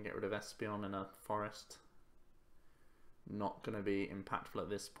 Yeah, gonna get rid of Espeon in a forest. Not going to be impactful at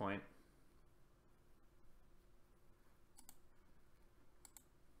this point.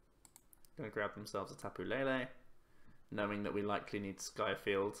 Going to grab themselves a Tapu Lele, knowing that we likely need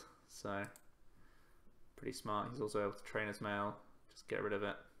Skyfield, so pretty smart. He's also able to train his mail, just get rid of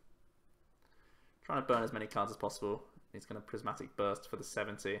it. Trying to burn as many cards as possible. He's going to Prismatic Burst for the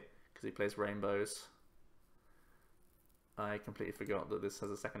 70 because he plays Rainbows. I completely forgot that this has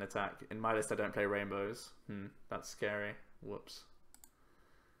a second attack. In my list I don't play Rainbows. That's scary. Whoops.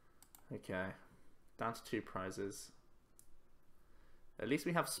 Okay. Down to 2 prizes. At least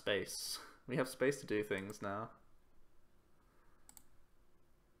we have space. We have space to do things now.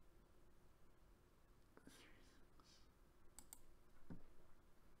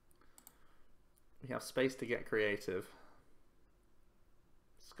 We have space to get creative.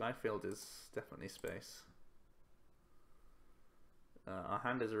 Skyfield is definitely space. Our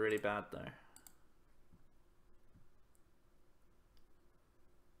hand is really bad though.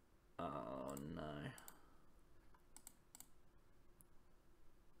 Oh no.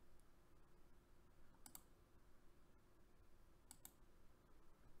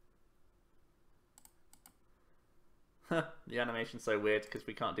 The animation's so weird because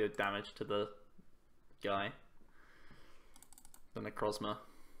we can't do damage to the guy. The Necrozma.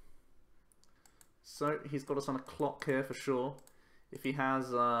 So he's got us on a clock here for sure. If he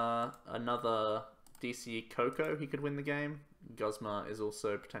has another DCE Koko, he could win the game. Guzma is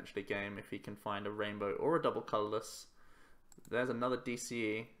also potentially game if he can find a Rainbow or a Double Colorless. There's another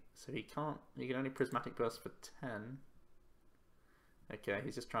DCE, so he can't. He can only Prismatic Burst for 10. Okay,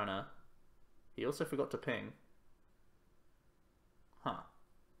 he's just trying to. He also forgot to ping. Huh.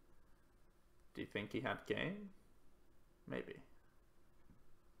 Do you think he had game? Maybe.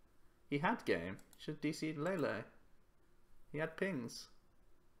 He had game. He should DC'd Lele. He had pings.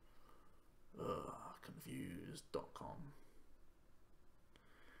 Ugh, confused.com.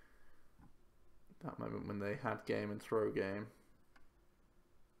 That moment when they had game and throw game.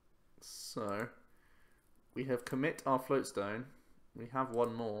 So, we have commit our floatstone. We have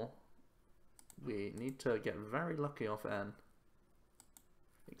one more. We need to get very lucky off N.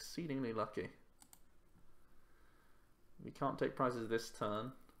 Exceedingly lucky. We can't take prizes this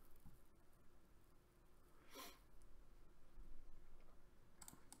turn.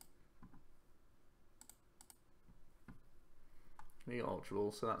 We got Ultra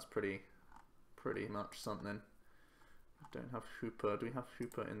Ball, so that's pretty much something. We don't have Hoopa. Do we have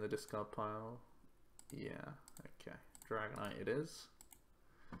Hoopa in the discard pile? Yeah, okay. Dragonite it is.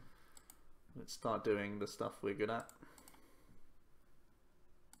 Let's start doing the stuff we're good at.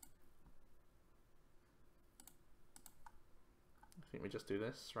 I think we just do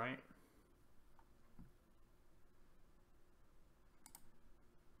this, right?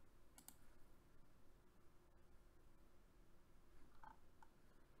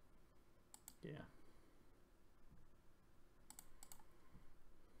 Yeah.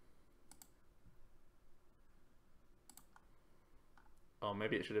 Oh,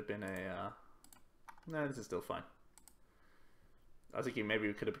 maybe it should have been a... No, this is still fine. I was thinking maybe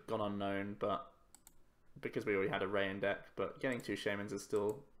we could have gone unknown, but because we already had a Ray in deck, but getting 2 Shaymins is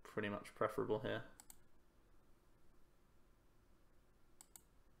still pretty much preferable here.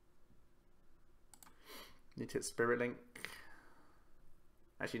 Need to hit Spirit Link.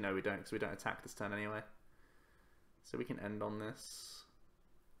 Actually, no, we don't, because we don't attack this turn anyway. So we can end on this.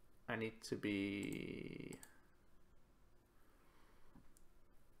 I need to be...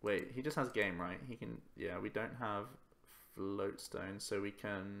 Wait, he just has game, right? He can... Yeah, we don't have Floatstone, so we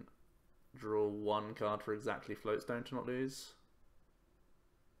can draw 1 card for exactly Floatstone to not lose.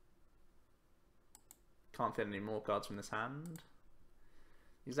 Can't fit any more cards from this hand.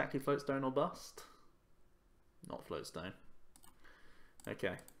 Exactly Floatstone or bust? Not Floatstone.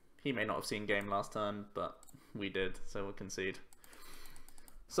 Okay. He may not have seen game last turn, but we did, so we'll concede.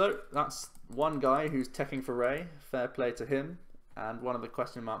 So, that's one guy who's teching for Ray. Fair play to him. And one of the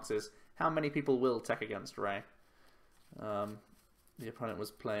question marks is, how many people will tech against Ray? The opponent was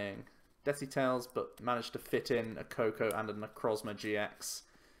playing Decitails, but managed to fit in a Koko and a Necrozma GX.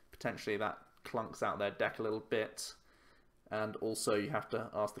 Potentially that clunks out their deck a little bit. And also you have to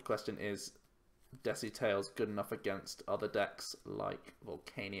ask the question, is Decitails good enough against other decks like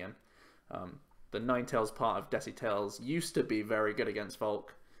Volcanion? The Ninetales part of Decitails used to be very good against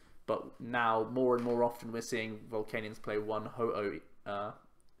Volk, but now more and more often we're seeing Volcanions play one Ho-Oh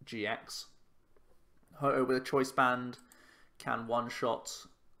GX. Ho-Oh with a choice band can one-shot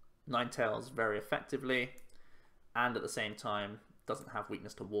Ninetales very effectively, and at the same time doesn't have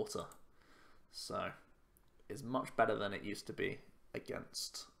weakness to water. So is much better than it used to be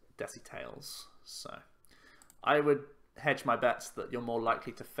against Decitails. So I would hedge my bets that you're more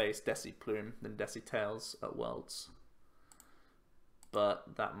likely to face Deci Plume than Decitails at Worlds.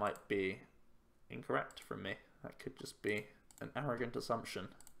 But that might be incorrect from me. That could just be an arrogant assumption.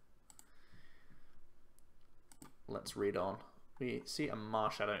 Let's read on. We see a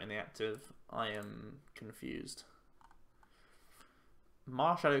Marshadow in the active. I am confused.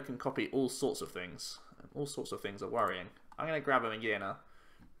 Marshadow can copy all sorts of things. And all sorts of things are worrying. I'm going to grab a Magearna,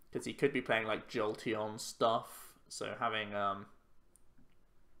 because he could be playing like Jolteon stuff. So having a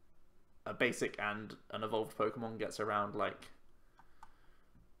basic and an evolved Pokemon gets around like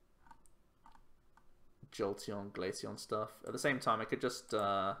Jolteon, Glaceon stuff. At the same time, I could just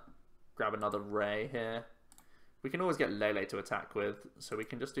grab another Ray here. We can always get Lele to attack with, so we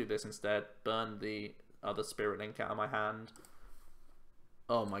can just do this instead. Burn the other Spirit Link out of my hand.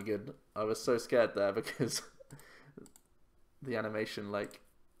 Oh my god, I was so scared there because the animation like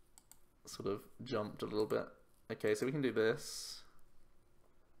sort of jumped a little bit. Okay, so we can do this.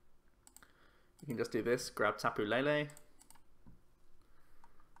 We can just do this, grab Tapu Lele.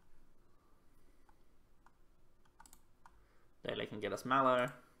 Lele can get us Mallow.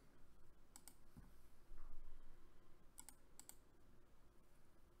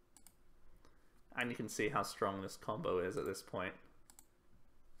 And you can see how strong this combo is at this point.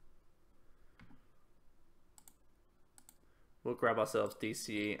 We'll grab ourselves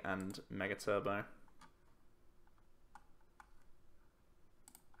DCE and Mega Turbo.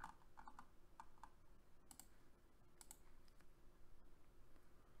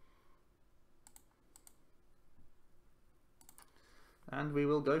 And we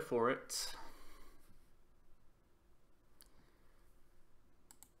will go for it.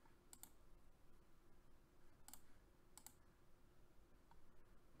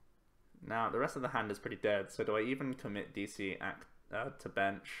 Now, the rest of the hand is pretty dead, so do I even commit DC to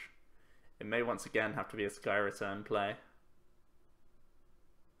bench? It may once again have to be a Sky Return play.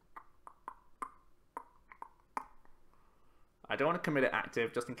 I don't want to commit it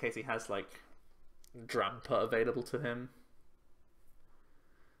active, just in case he has, like, Drampa available to him.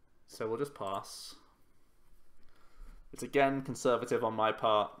 So we'll just pass. It's again conservative on my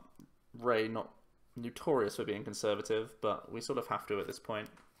part. Ray not notorious for being conservative, but we sort of have to at this point.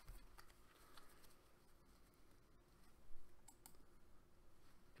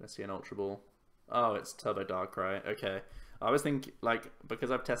 Can I see an Ultra Ball? Oh, it's Turbo Darkrai. Okay. I was thinking, like,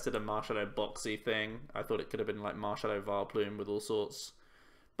 because I've tested a Marshadow boxy thing, I thought it could have been like Marshadow Vileplume with all sorts.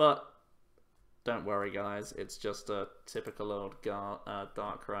 But don't worry, guys. It's just a typical old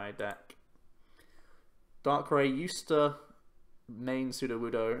Darkrai deck. Darkrai used to main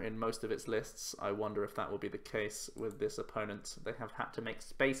Sudowoodo in most of its lists. I wonder if that will be the case with this opponent. They have had to make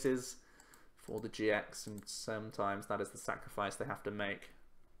spaces for the GX, and sometimes that is the sacrifice they have to make.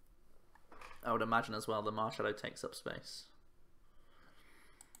 I would imagine as well the Marshadow takes up space.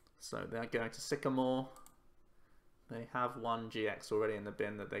 So they're going to Sycamore. They have one GX already in the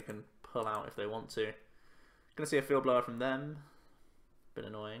bin that they can pull out if they want to. Gonna see a Field Blower from them. Bit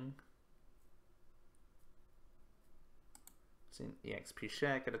annoying. Seen EXP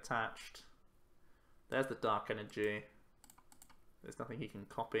Share get attached. There's the Dark Energy. There's nothing he can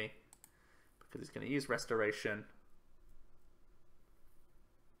copy because he's going to use Restoration.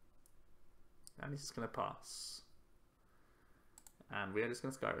 And he's just going to pass. And we are just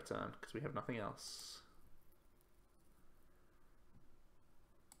going to Sky Return because we have nothing else.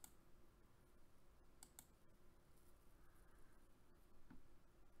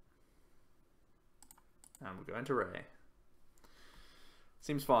 And we're going to Ray.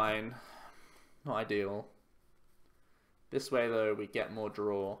 Seems fine. Not ideal. This way, though, we get more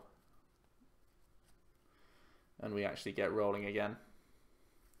draw. And we actually get rolling again.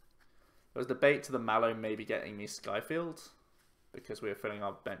 There was debate to the Mallow maybe getting me Skyfield, because we were filling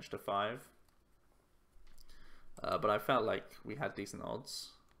our bench to 5. But I felt like we had decent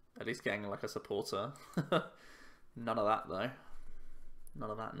odds. At least getting like a supporter. None of that, though.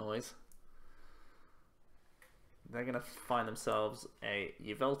 None of that noise. They're going to find themselves a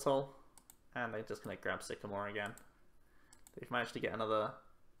Yveltal, and they're just going to grab Sycamore again. They've managed to get another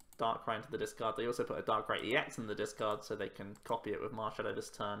Darkrai into the discard. They also put a Darkrai EX in the discard so they can copy it with Marshadow this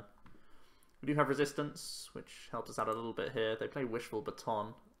turn. We do have Resistance, which helps us out a little bit here. They play Wishful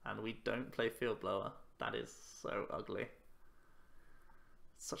Baton, and we don't play Field Blower. That is so ugly.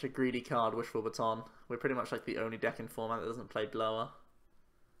 Such a greedy card, Wishful Baton. We're pretty much like the only deck in format that doesn't play Blower.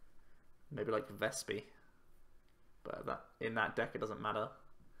 Maybe like Vespi. But in that deck it doesn't matter.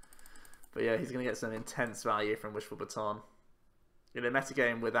 But yeah, he's going to get some intense value from Wishful Baton. In a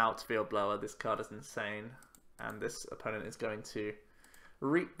metagame without Field Blower, this card is insane. And this opponent is going to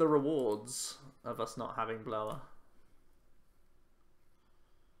reap the rewards of us not having Blower.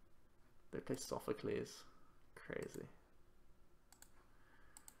 They play Sophocles. Crazy.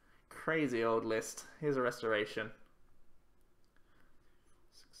 Crazy old list. Here's a Restoration.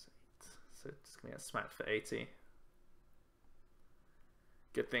 6, 8. So it's going to get smacked for 80.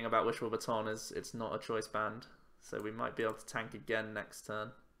 Good thing about Wishful Baton is it's not a choice band, so we might be able to tank again next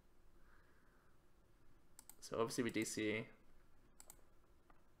turn. So obviously we DCE.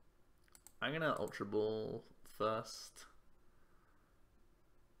 I'm gonna Ultra Ball first.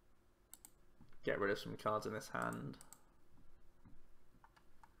 Get rid of some cards in this hand.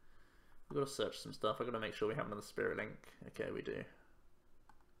 We've got to search some stuff. I've got to make sure we have another Spirit Link. Okay, we do.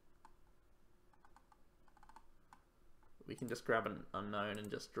 We can just grab an Unown and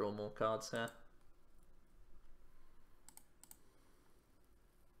just draw more cards here.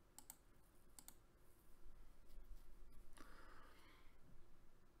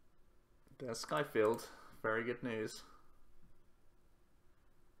 There's Skyfield. Very good news.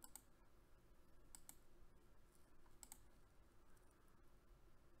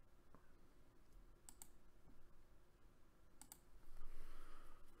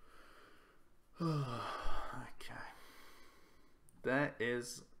 Okay. There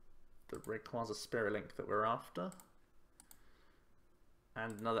is the Rayquaza Spirit Link that we're after.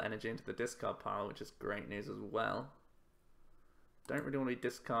 And another energy into the discard pile, which is great news as well. Don't really want to be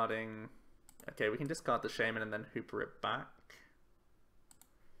discarding... Okay, we can discard the Shaymin and then Hooper it back.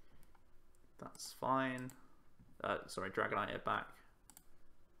 That's fine. Sorry, Dragonite it back.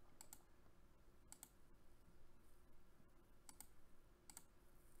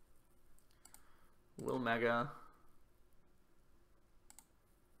 We'll Mega.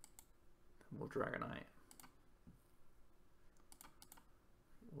 Then we'll Dragonite.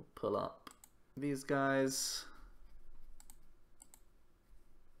 We'll pull up. these guys.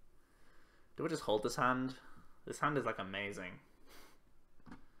 Do we just hold this hand? This hand is like amazing.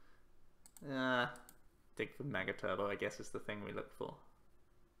 Dig for Mega Turbo, I guess, is the thing we look for.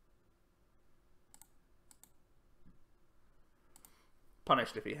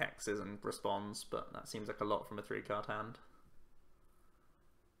 Punished if he hexes and responds, but that seems like a lot from a 3-card hand.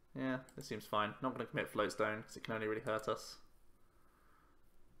 Yeah, this seems fine. Not going to commit Floatstone because it can only really hurt us.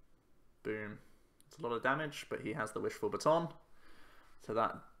 Boom. It's a lot of damage, but he has the Wishful Baton, so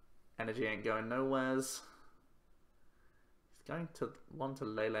that energy ain't going nowheres. He's going to one to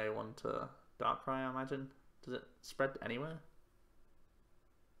Lele, one to Darkrai, I imagine. Does it spread anywhere?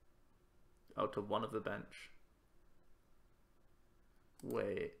 Oh, to one of the bench.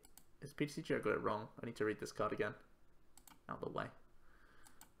 Wait, is PTCG? I got it wrong. I need to read this card again. Out the way.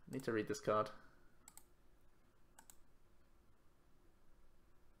 I need to read this card.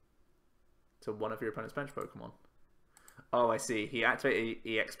 To one of your opponent's bench Pokemon. Oh, I see. He activated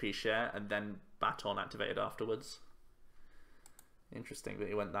EXP share and then Baton activated afterwards. Interesting that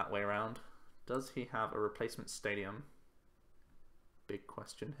he went that way around. Does he have a replacement stadium? Big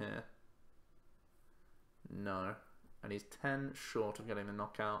question here. No. And he's 10 short of getting the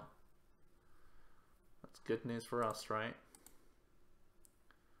knockout. That's good news for us, right?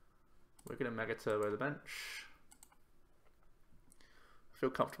 We're going to Mega Turbo the bench. I feel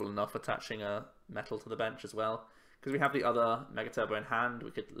comfortable enough attaching a metal to the bench as well. Because we have the other Mega Turbo in hand,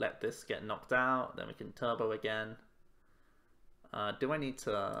 we could let this get knocked out, then we can Turbo again. Do I need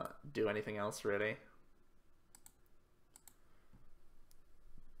to do anything else, really?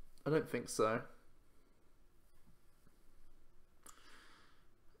 I don't think so.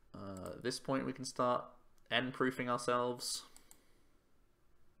 At this point we can start N-proofing ourselves.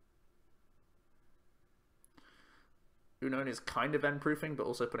 Unown is kind of N-proofing, but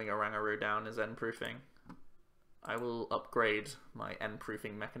also putting Oranguru down is N-proofing. I will upgrade my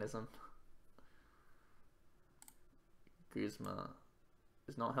N-proofing mechanism. Guzma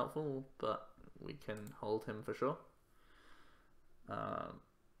is not helpful, but we can hold him for sure.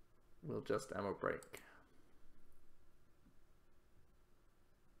 We'll just Emerald Break.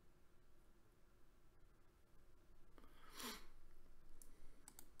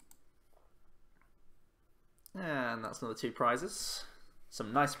 And that's another 2 prizes.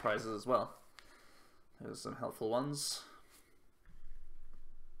 Some nice prizes as well. There's some helpful ones.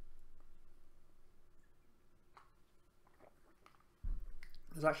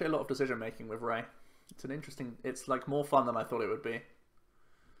 There's actually a lot of decision making with Ray. It's an interesting, it's like more fun than I thought it would be.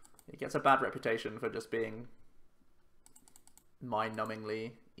 It gets a bad reputation for just being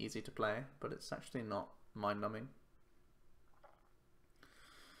mind-numbingly easy to play, but it's actually not mind-numbing.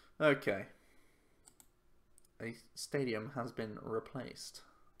 Okay. A stadium has been replaced.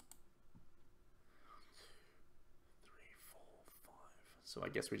 3, 4, 5. So I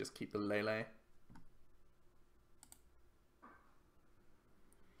guess we just keep the Lele.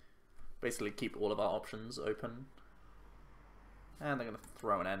 Basically keep all of our options open. And they're going to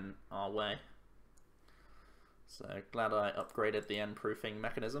throw an N our way. So glad I upgraded the N-proofing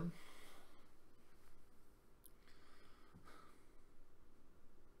mechanism.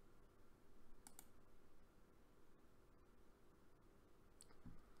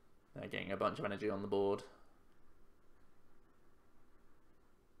 They're getting a bunch of energy on the board.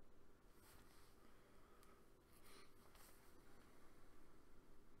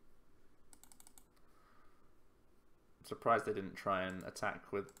 I'm surprised they didn't try and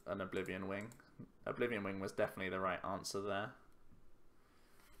attack with an Oblivion Wing. Oblivion Wing was definitely the right answer there.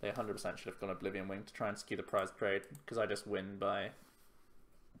 They 100% should have gone Oblivion Wing to try and skew the prize trade, because I just win by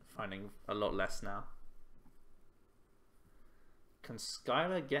finding a lot less now. Can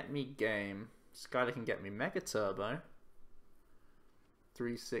Skyla get me game? Skyla can get me Mega Turbo.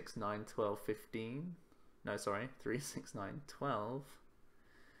 3, 6, 9, 12, 15. No, sorry. 3, 6, 9, 12.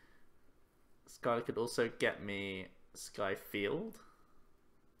 Skyla could also get me Sky Field.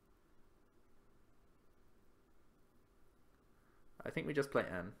 I think we just play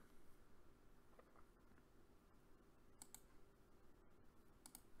N.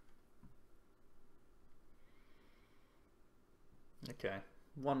 Okay,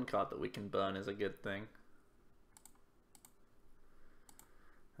 1 card that we can burn is a good thing.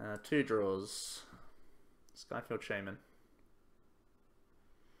 2 draws. Skyfield Shaymin.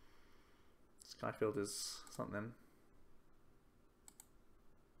 Skyfield is something.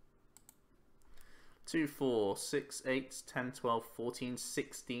 2, 4, 6, 8, 10, 12, 14,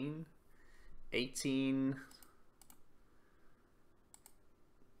 16, 18,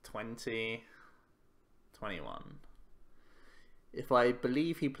 20, 21. If I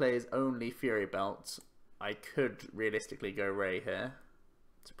believe he plays only Fury Belt, I could realistically go Ray here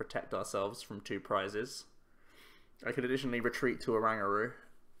to protect ourselves from 2 prizes. I could additionally retreat to Oranguru.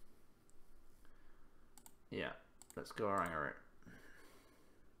 Yeah, let's go Oranguru.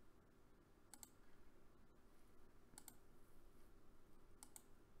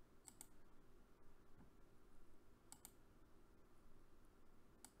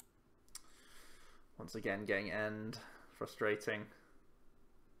 Once again, getting end. Frustrating.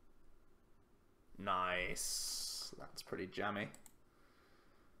 Nice. That's pretty jammy.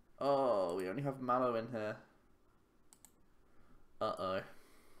 Oh, we only have Mallow in here. Uh-oh.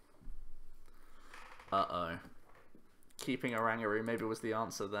 Uh-oh. Keeping Oranguru maybe was the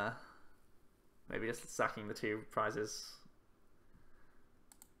answer there. Maybe just sacking the 2 prizes.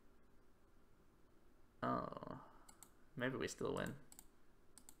 Oh. Maybe we still win.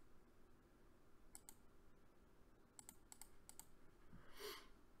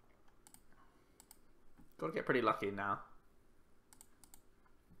 Gotta get pretty lucky now.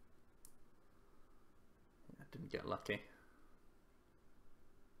 I didn't get lucky.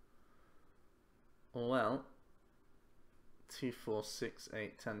 Well, 2, 4, 6,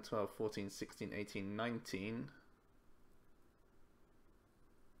 8, 10, 12, 14, 16, 18, 19.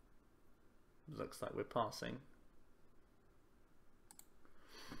 Looks like we're passing.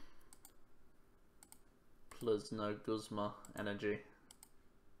 Plus no Guzma energy.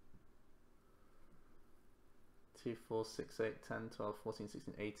 2, 4, 6, 8, 10, 12, 14,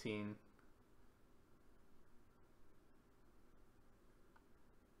 16, 18.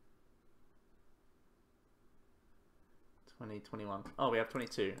 Oh, we have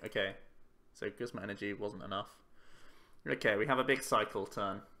 22. Okay. So Guzma energy wasn't enough. Okay, we have a big cycle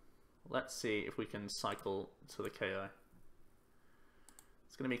turn. Let's see if we can cycle to the KO.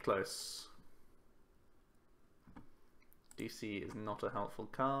 It's going to be close. DC is not a helpful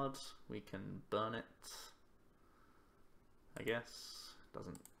card. We can burn it. I guess.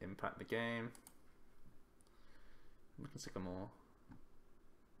 Doesn't impact the game. Sycamore.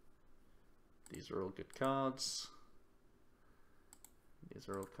 These are all good cards. These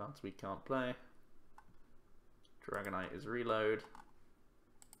are all cards we can't play. Dragonite is reload.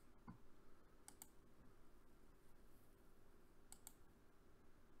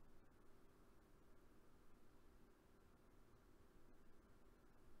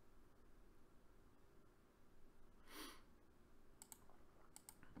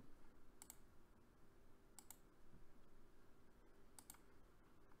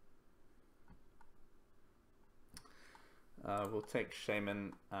 We'll take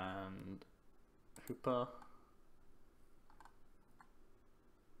Shaymin and Hoopa.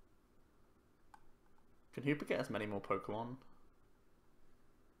 Can Hoopa get as many more Pokemon?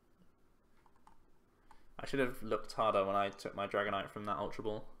 I should have looked harder when I took my Dragonite from that Ultra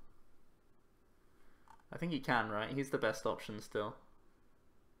Ball. I think he can, right? He's the best option still.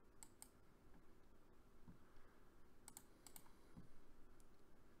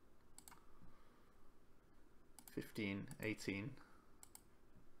 $15, $18.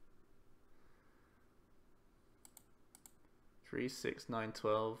 3, 6, 9,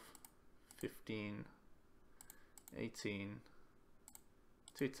 12, 15, 18,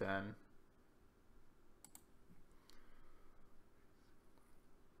 210.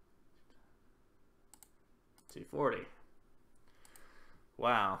 $240.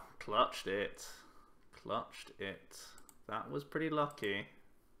 Wow, clutched it. Clutched it. That was pretty lucky.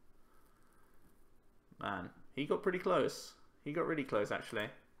 Man, he got pretty close. He got really close, actually.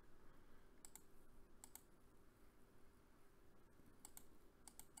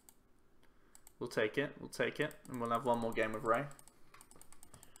 We'll take it. We'll take it. And we'll have one more game with Ray.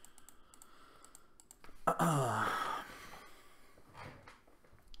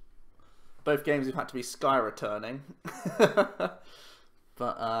 Both games have had to be Sky returning.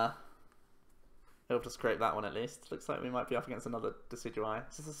 But he'll just scrape that one at least. Looks like we might be up against another Decidueye.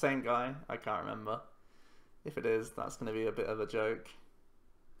 Is this the same guy? I can't remember. If it is, that's going to be a bit of a joke.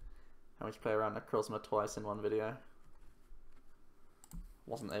 How much play around Necrozma twice in one video.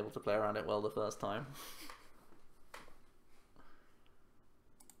 Wasn't able to play around it well the first time.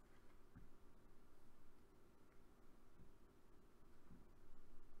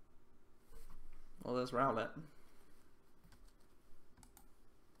 Well, there's Rowlet.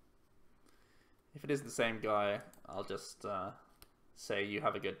 If it is the same guy, I'll just say you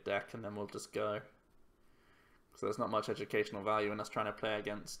have a good deck and then we'll just go. So there's not much educational value in us trying to play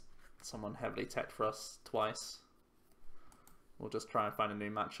against someone heavily teched for us twice. We'll just try and find a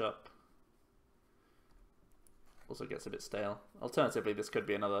new matchup. Also gets a bit stale. Alternatively, this could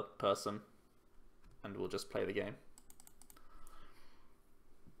be another person and we'll just play the game.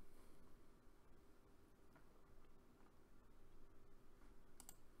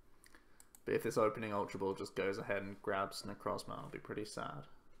 But if this opening Ultra Ball just goes ahead and grabs Necrozma, I'll be pretty sad.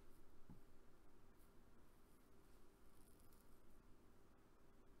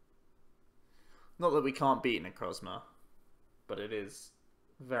 Not that we can't beat Necrozma, but it is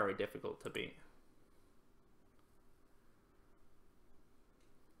very difficult to beat.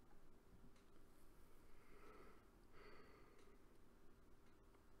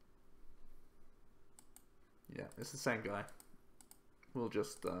 Yeah, it's the same guy. We'll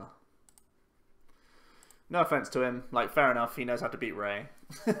just, no offense to him. Like, fair enough, he knows how to beat Ray.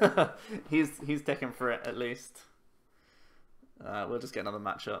 he's taken for it, at least. We'll just get another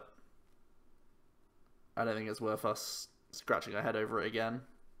matchup. I don't think it's worth us scratching our head over it again.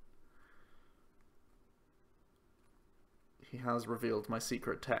 He has revealed my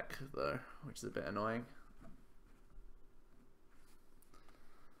secret tech, though, which is a bit annoying.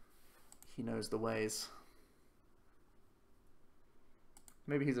 He knows the ways.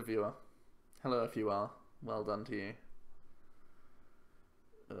 Maybe he's a viewer. Hello if you are. Well done to you.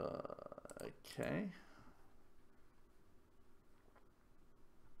 Okay.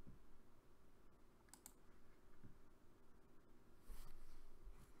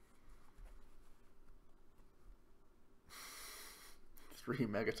 Three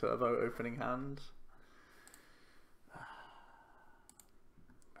Mega Turbo opening hand.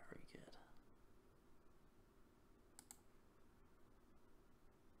 Very good.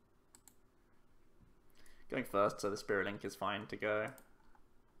 Going first, so the Spirit Link is fine to go.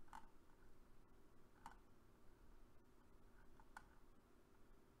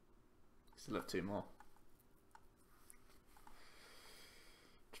 Still have two more.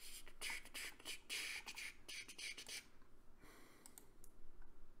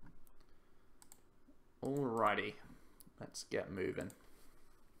 Alrighty, let's get moving.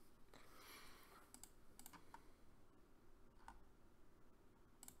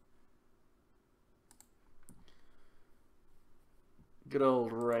 Good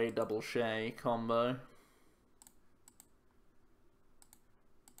old Ray double Shay combo.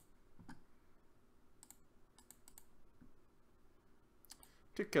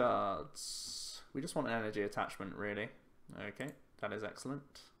 Two cards. We just want an energy attachment, really. Okay, that is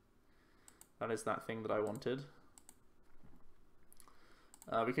excellent. That is that thing that I wanted.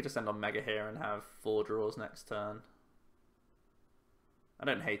 We could just end on Mega here and have 4 draws next turn. I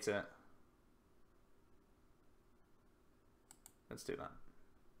don't hate it. Let's do that.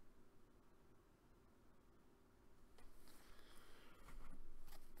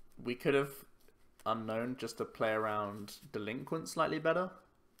 We could have Unown just to play around Delinquent slightly better,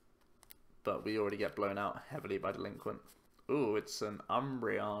 but we already get blown out heavily by Delinquent. Ooh, it's an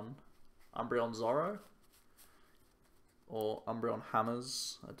Umbreon. Umbreon Zorro? Or Umbreon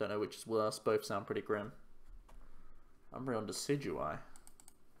Hammers. I don't know which is worse. Both sound pretty grim. Umbreon Decidueye.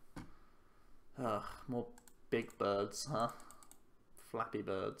 Ugh, more big birds, huh? Flappy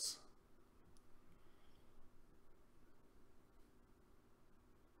birds.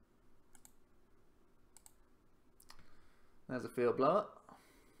 There's a field blower.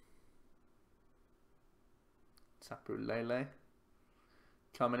 Tapu Lele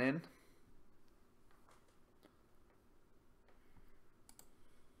coming in.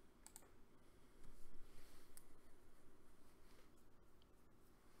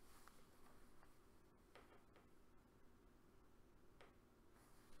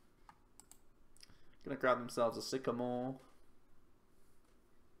 Gonna grab themselves a Sycamore.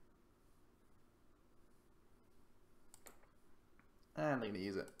 And they're gonna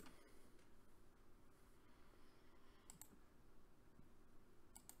use it.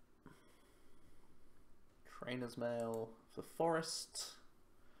 Trainer's Mail for Forest.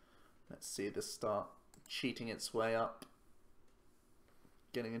 Let's see this start cheating its way up.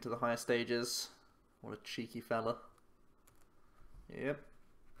 Getting into the higher stages. What a cheeky fella. Yep.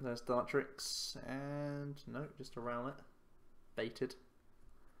 There's Dartrix, and no, just around it. Baited.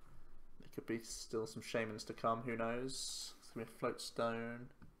 There could be still some Shaymins to come, who knows. It's going to be a Float Stone.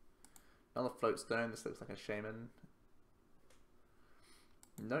 Another Float Stone, this looks like a Shaymin.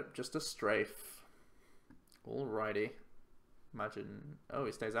 Nope, just a Strafe. Alrighty. Imagine, oh,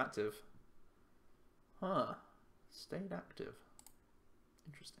 he stays active. Huh, stayed active.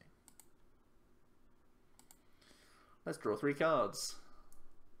 Interesting. Let's draw 3 cards.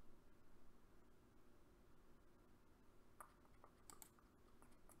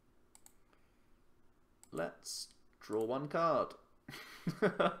 Let's draw 1 card.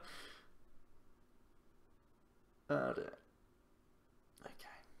 Oh dear. Okay.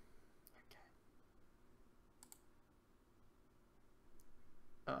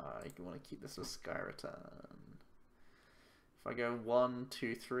 I want to keep this as Sky Return. If I go 1,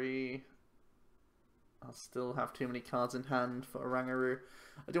 2, 3, I'll still have too many cards in hand for Oranguru.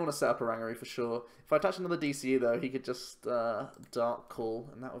 I do want to set up Oranguru for sure. If I attach another DCE though, he could just Dark Call,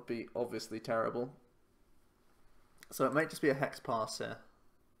 and that would be obviously terrible. So it might just be a Hex Pass here.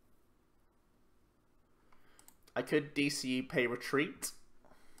 I could DCE Pay Retreat.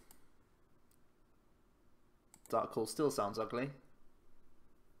 Dark Call still sounds ugly.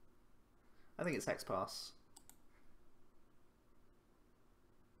 I think it's Hex Pass.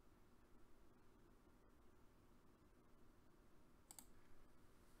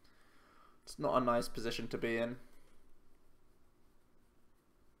 It's not a nice position to be in.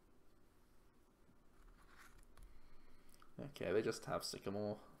 Okay, they just have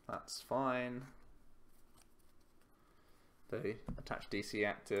Sycamore. That's fine. They attach DC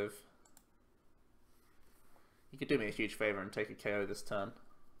active. He could do me a huge favor and take a KO this turn.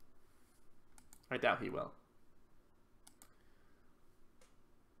 I doubt he will.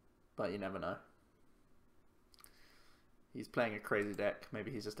 But you never know. He's playing a crazy deck.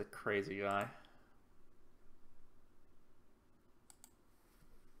 Maybe he's just a crazy guy.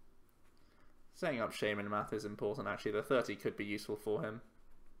 Setting up Shaymin math is important actually. The 30 could be useful for him.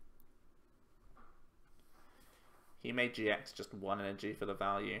 He made GX just 1 energy for the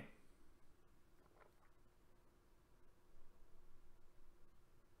value.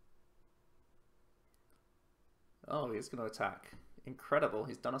 Oh, he's going to attack. Incredible,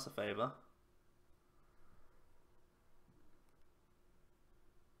 he's done us a favor.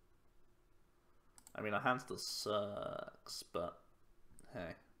 I mean, our hand still sucks, but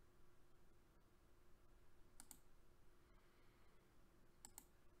hey.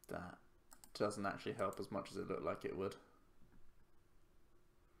 That doesn't actually help as much as it looked like it would.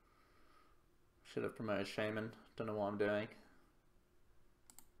 Should have promoted Shaymin. Don't know what I'm doing.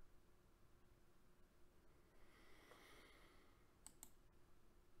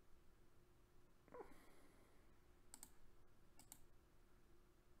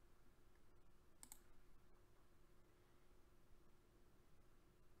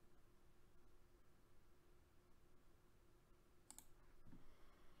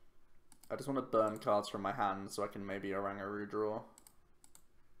 I just want to burn cards from my hand so I can maybe Oranguru draw.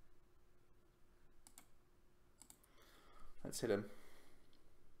 Let's hit him.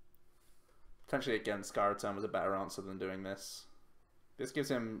 Potentially again, Sky Return was a better answer than doing this. This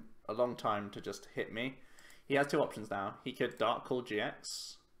gives him a long time to just hit me. He has 2 options now. He could Dark Call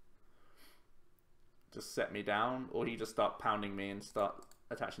GX, just set me down, or he just start pounding me and start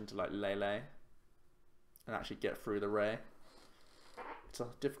attaching to like Lele and actually get through the Ray. It's a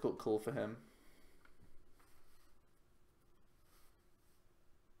difficult call for him.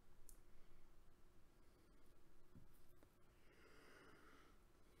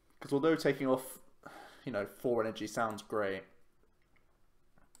 Because although taking off, 4 energy sounds great,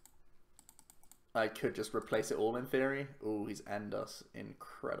 I could just replace it all in theory. Ooh, he's end us.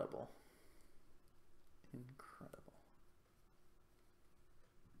 Incredible. Incredible.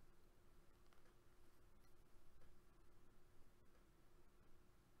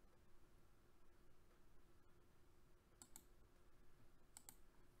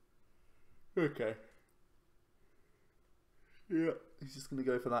 Okay. Yeah, he's just going to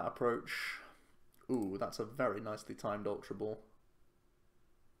go for that approach. Ooh, that's a very nicely timed Ultra Ball.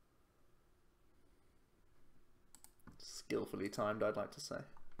 Skillfully timed, I'd like to say.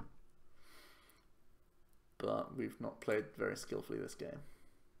 But we've not played very skillfully this game.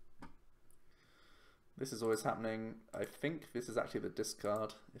 This is always happening. I think this is actually the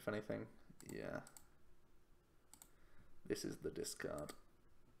discard, if anything. Yeah. This is the discard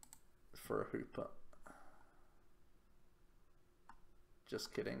for a Hoopa.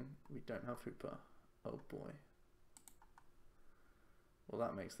 Just kidding, we don't have Hoopa. Oh boy. Well,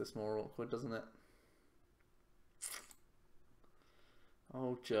 that makes this more awkward, doesn't it?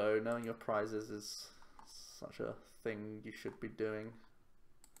 Oh, Joe, knowing your prizes is such a thing you should be doing.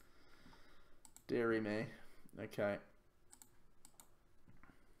 Deary me. Okay.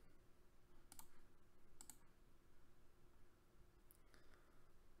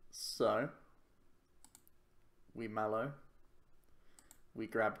 So, we Mallow. We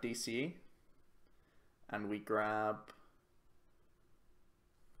grab DCE, and we grab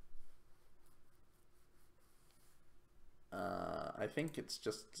I think it's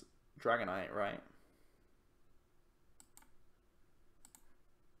just Dragonite, right?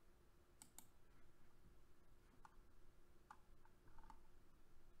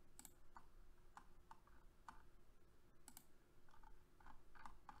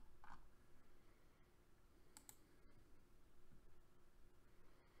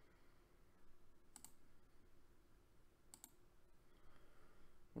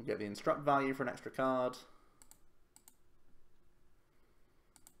 We'll get the instruct value for an extra card.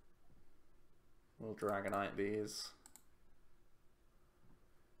 We'll Dragonite these.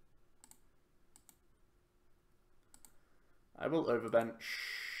 I will overbench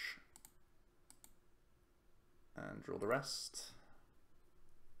and draw the rest.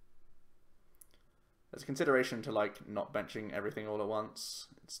 There's a consideration to like not benching everything all at once.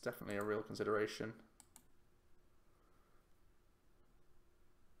 It's definitely a real consideration.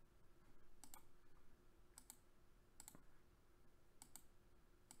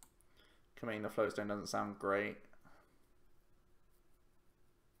 Committing the floatstone doesn't sound great.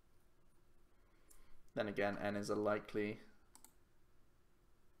 Then again, N is a likely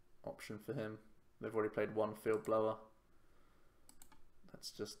option for him. They've already played one field blower.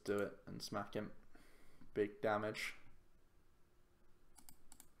 Let's just do it and smack him. Big damage.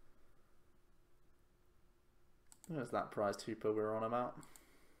 There's that prized Hoopa we were on about.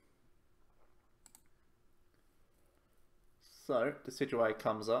 So, Decidueye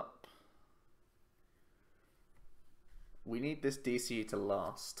comes up. We need this DC to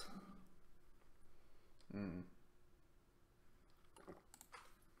last.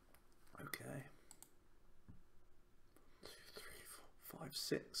 Okay. 2, 3, 4, 5,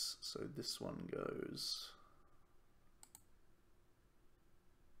 6. So this one goes.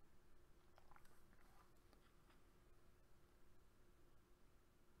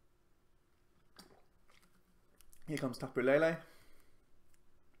 Here comes Tapu Lele.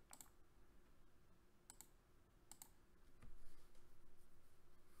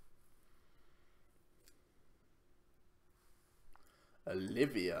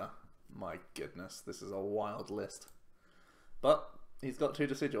 Olivia. My goodness, this is a wild list. But he's got 2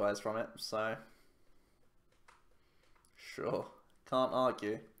 Decidueyes from it, so sure. Can't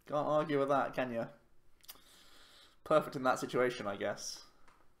argue. Can't argue with that, can you? Perfect in that situation, I guess.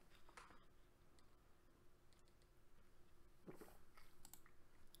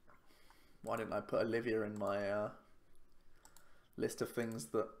 Why didn't I put Olivia in my list of things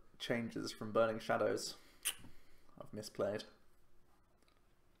that changes from Burning Shadows? I've misplayed.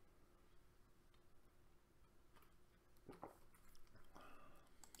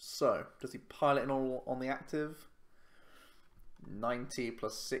 So, does he pile it in all on the active? 90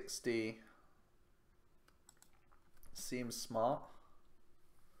 plus 60 seems smart.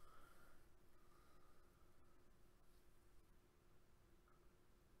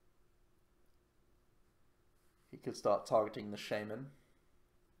 He could start targeting the Shaymin.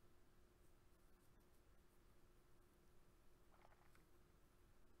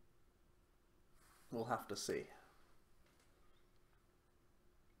 We'll have to see.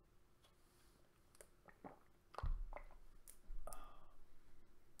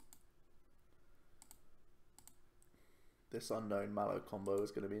 This unknown Mallow combo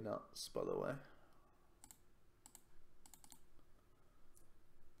is going to be nuts, by the way.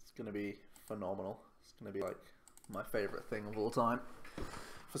 It's going to be phenomenal. It's going to be like my favourite thing of all time.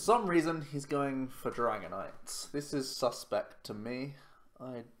 For some reason, he's going for Dragonite. This is suspect to me.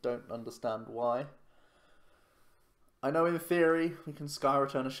 I don't understand why. I know in theory we can Sky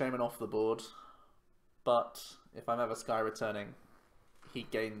Return a Shaymin off the board, but if I'm ever Sky Returning, he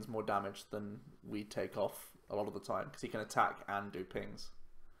gains more damage than we take off a lot of the time, because he can attack and do pings.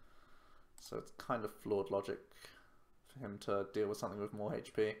 So it's kind of flawed logic for him to deal with something with more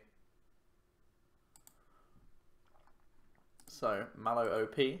HP. So, Mallow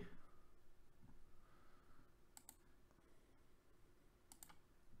OP.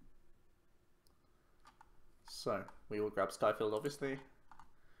 So, we will grab Skyfield, obviously.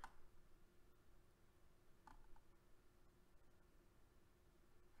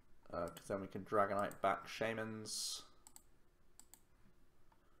 Because then we can Dragonite back Shaymins.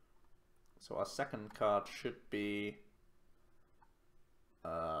 So our second card should be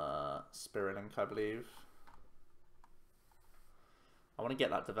Spirit Link, I believe. I want to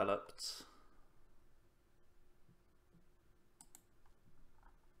get that developed.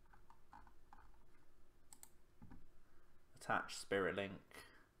 Attach Spirit Link.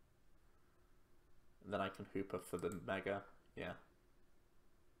 And then I can Hoopa for the Mega. Yeah.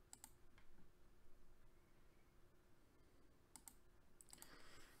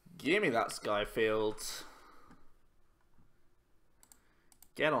 Give me that Skyfield.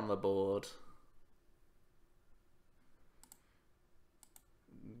 Get on the board.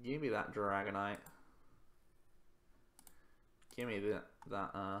 Give me that Dragonite. Give me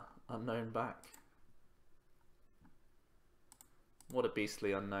that unknown back. What a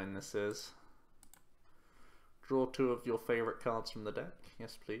beastly unknown this is. Draw 2 of your favourite cards from the deck.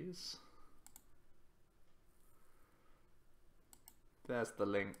 Yes, please. There's the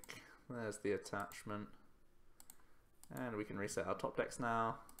link. There's the attachment. And we can reset our top decks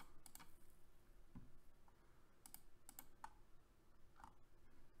now.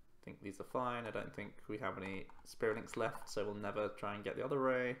 I think these are fine. I don't think we have any Spirit Links left, so we'll never try and get the other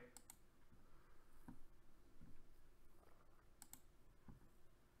ray.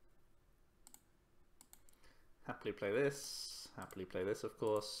 Happily play this. Happily play this, of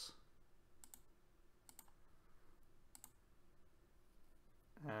course.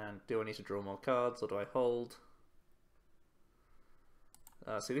 And do I need to draw more cards, or do I hold?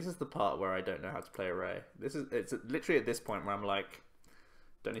 See, this is the part where I don't know how to play a ray. It's literally at this point where I'm like,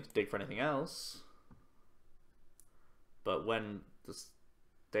 don't need to dig for anything else. But when the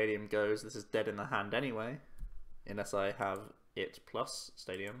stadium goes, this is dead in the hand anyway, unless I have it plus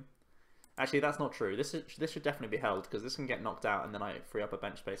stadium. Actually, that's not true. This should definitely be held, because this can get knocked out and then I free up a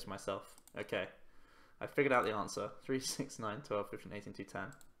bench space for myself. Okay. I figured out the answer. 3, 6, 9, 12, 15, 18, 2, 10.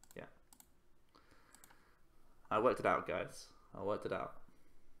 Yeah. I worked it out, guys. I worked it out.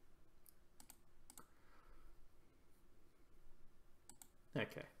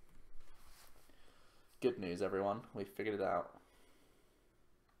 Okay. Good news, everyone. We figured it out.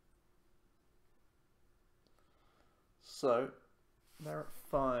 So, there are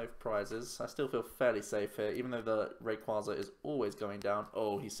 5 prizes. I still feel fairly safe here, even though the Rayquaza is always going down.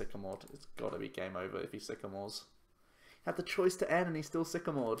 Oh, he's Sycamored. It's got to be game over if he Sycamores. He had the choice to end and he still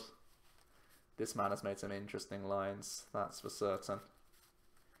Sycamored. This man has made some interesting lines, that's for certain.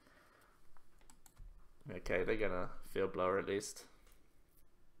 Okay, they're gonna Field Blower at least.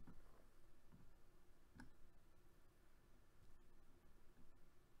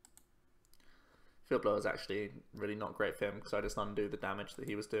 Field Blower is actually really not great for him because I just undo the damage that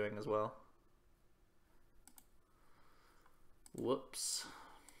he was doing as well. Whoops.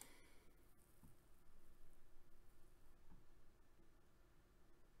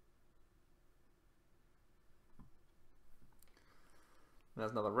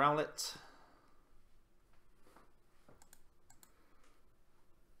 There's another Rowlet.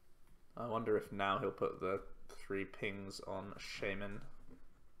 I wonder if now he'll put the 3 pings on Shaymin.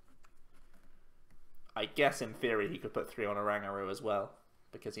 I guess in theory he could put 3 on Oranguru as well,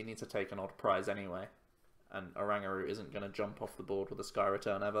 because he needs to take an odd prize anyway, and Oranguru isn't going to jump off the board with a Sky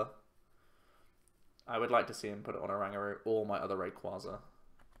Return ever. I would like to see him put it on Oranguru or my other Rayquaza.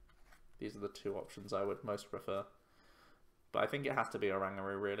 These are the 2 options I would most prefer. But I think it has to be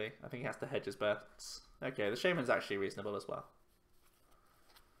Oranguru, really. I think he has to hedge his bets. Okay, the Shaymin's actually reasonable as well.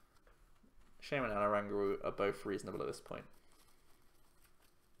 Shaymin and Oranguru are both reasonable at this point.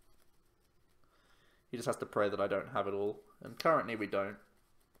 He just has to pray that I don't have it all. And currently we don't.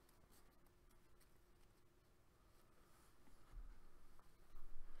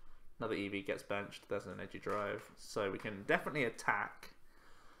 Another Eevee gets benched. There's an Energy Drive. So we can definitely attack.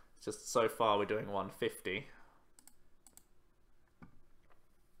 It's just so far we're doing 150.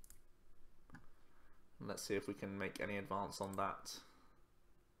 Let's see if we can make any advance on that.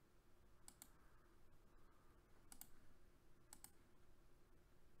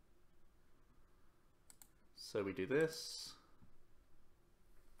 So we do this.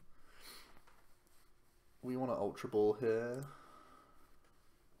 We want to Ultra Ball here.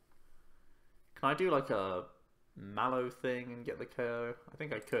 Can I do like a Mallow thing and get the KO? I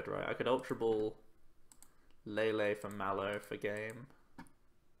think I could, right? I could Ultra Ball Lele for Mallow for game.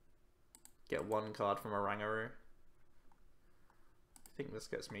 Get 1 card from Oranguru. I think this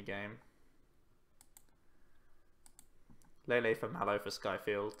gets me game. Lele for Mallow for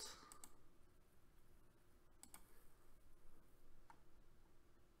Skyfield.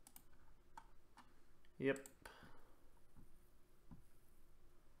 Yep.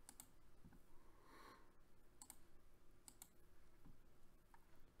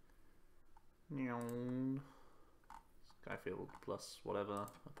 Skyfield plus whatever,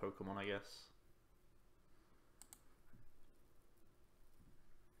 a Pokemon I guess.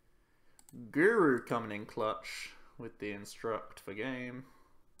 Guru coming in clutch with the instruct for game.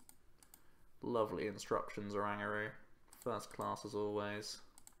 Lovely instructions, Oranguru. First class as always.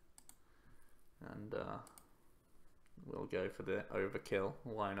 And we'll go for the overkill.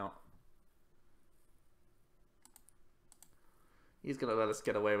 Why not? He's going to let us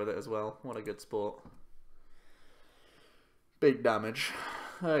get away with it as well. What a good sport. Big damage.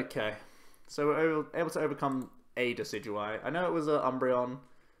 Okay. So we're able to overcome a Decidueye. I know it was an Umbreon,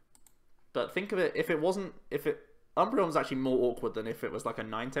 but think of it, if it wasn't... Umbreon was actually more awkward than if it was like a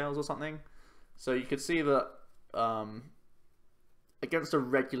Ninetales or something. So you could see that... against a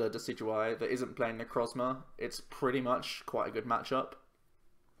regular Decidueye that isn't playing Necrozma, it's pretty much quite a good matchup.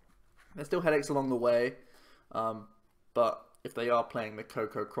 There's still headaches along the way, but if they are playing the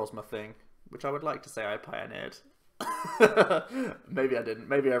Koko Crozma thing, which I would like to say I pioneered. Maybe I didn't.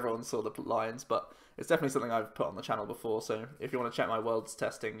 Maybe everyone saw the lines, but it's definitely something I've put on the channel before. So if you want to check my worlds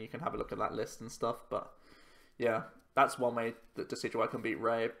testing, you can have a look at that list and stuff. But yeah, that's one way that Decidueye can beat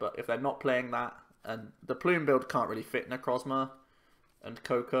Ray. But if they're not playing that, and the Plume build can't really fit Necrozma and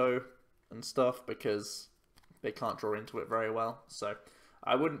Koko and stuff because they can't draw into it very well. So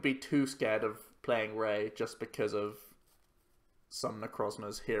I wouldn't be too scared of playing Ray just because of some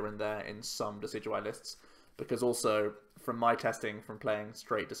Necrozmas here and there in some Decidueye lists. Because also, from my testing from playing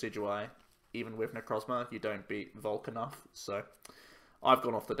straight Decidueye, even with Necrozma, you don't beat Volk enough. So I've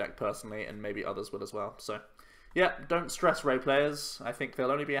gone off the deck personally, and maybe others will as well. So yeah, don't stress Ray players. I think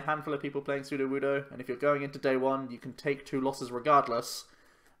there'll only be a handful of people playing Sudowoodo, and if you're going into day one, you can take 2 losses regardless,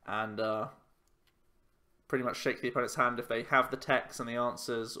 and pretty much shake the opponent's hand if they have the techs and the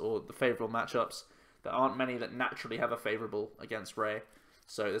answers or the favourable matchups. There aren't many that naturally have a favourable against Ray,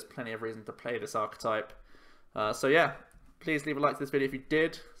 so there's plenty of reason to play this archetype. So yeah, please leave a like to this video if you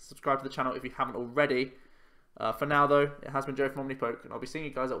did. Subscribe to the channel if you haven't already. For now though, it has been Joe from OmniPoke, and I'll be seeing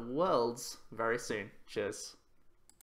you guys at Worlds very soon. Cheers.